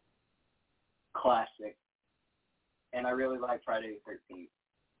 classic. And I really like Friday the 13th.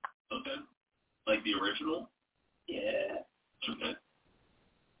 Okay. Like the original? Yeah. Okay.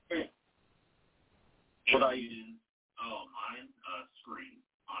 Great. What about you? Oh, mine? Scream,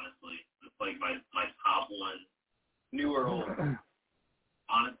 honestly. It's like my top one. New or old?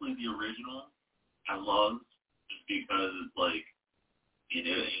 Honestly, the original I love just because it's like, you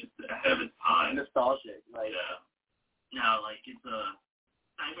know, it's ahead of its time. Nostalgic. Like, yeah. Now, like, it's a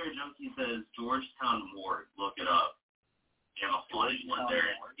Nightmare Junkie says Georgetown Morgue. Look it up. They have a haunted one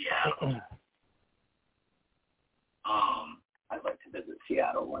there. Yeah. I'd like to visit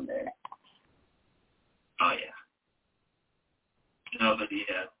Seattle one day. Oh, yeah. No, but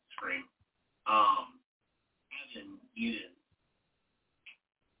yeah, Scream. Eden.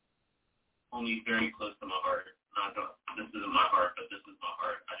 Only very close to my heart. This isn't my heart, but this is my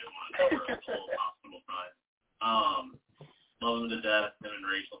heart. I just want to cover the whole hospital side. Love him to death, him and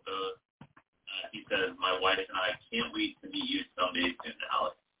Rachel both. He says, my wife and I can't wait to meet you someday soon,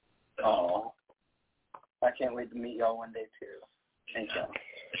 Alex. Oh, I can't wait to meet y'all one day, too. Thank you.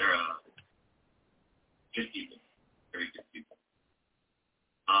 They're good people. Very good people.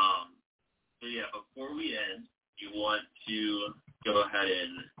 So yeah, before we end, you want to go ahead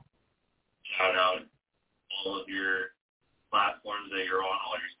and shout out all of your platforms that you're on,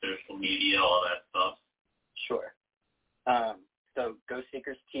 all your social media, all that stuff. Sure. So Ghost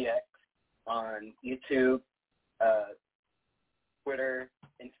Seekers TX on YouTube, Twitter,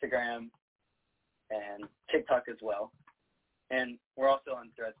 Instagram, and TikTok as well. And we're also on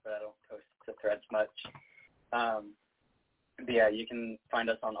Threads, but I don't post to Threads much. But yeah, you can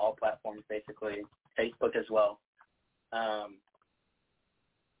find us on all platforms, basically. Facebook as well.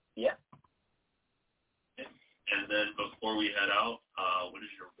 Yeah. And then before we head out, what is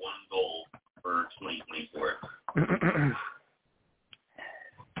your one goal for 2024?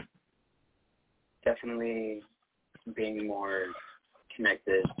 Definitely being more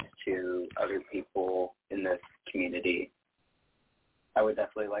connected to other people in this community. I would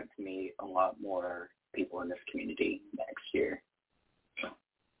definitely like to meet a lot more people in this community next year.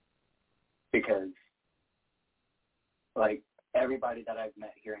 Because, like, everybody that I've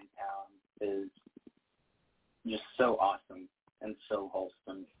met here in town is just so awesome and so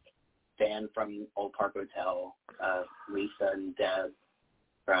wholesome. Dan from Old Park Hotel, Lisa and Deb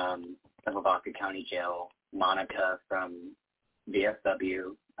from the Lavaca County Jail, Monica from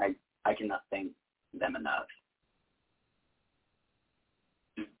VFW. I cannot thank them enough.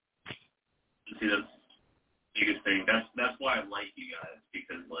 See, that's the biggest thing. That's why I like you guys,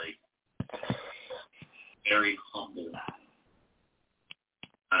 because, like, very humble.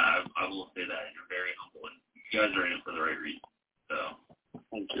 I will say that. You're very humble, and you guys are in it for the right reason. So,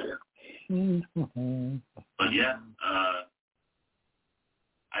 thank you. But, yeah,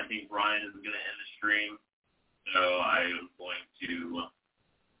 I think Ryan is going to end the stream, so I am going to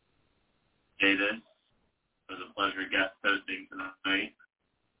say this. It was a pleasure guest hosting tonight.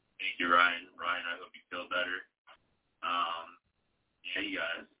 Thank you, Ryan. Ryan, I hope you feel better. Yeah, you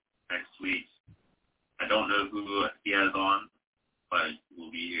guys, next week. I don't know who he has on, but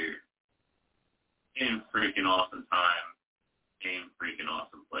we'll be here. Same freaking awesome time. Same freaking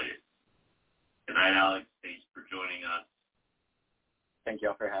awesome place. Good night, Alex. Thanks for joining us. Thank you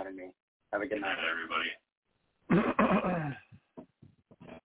all for having me. Have a good night, everybody.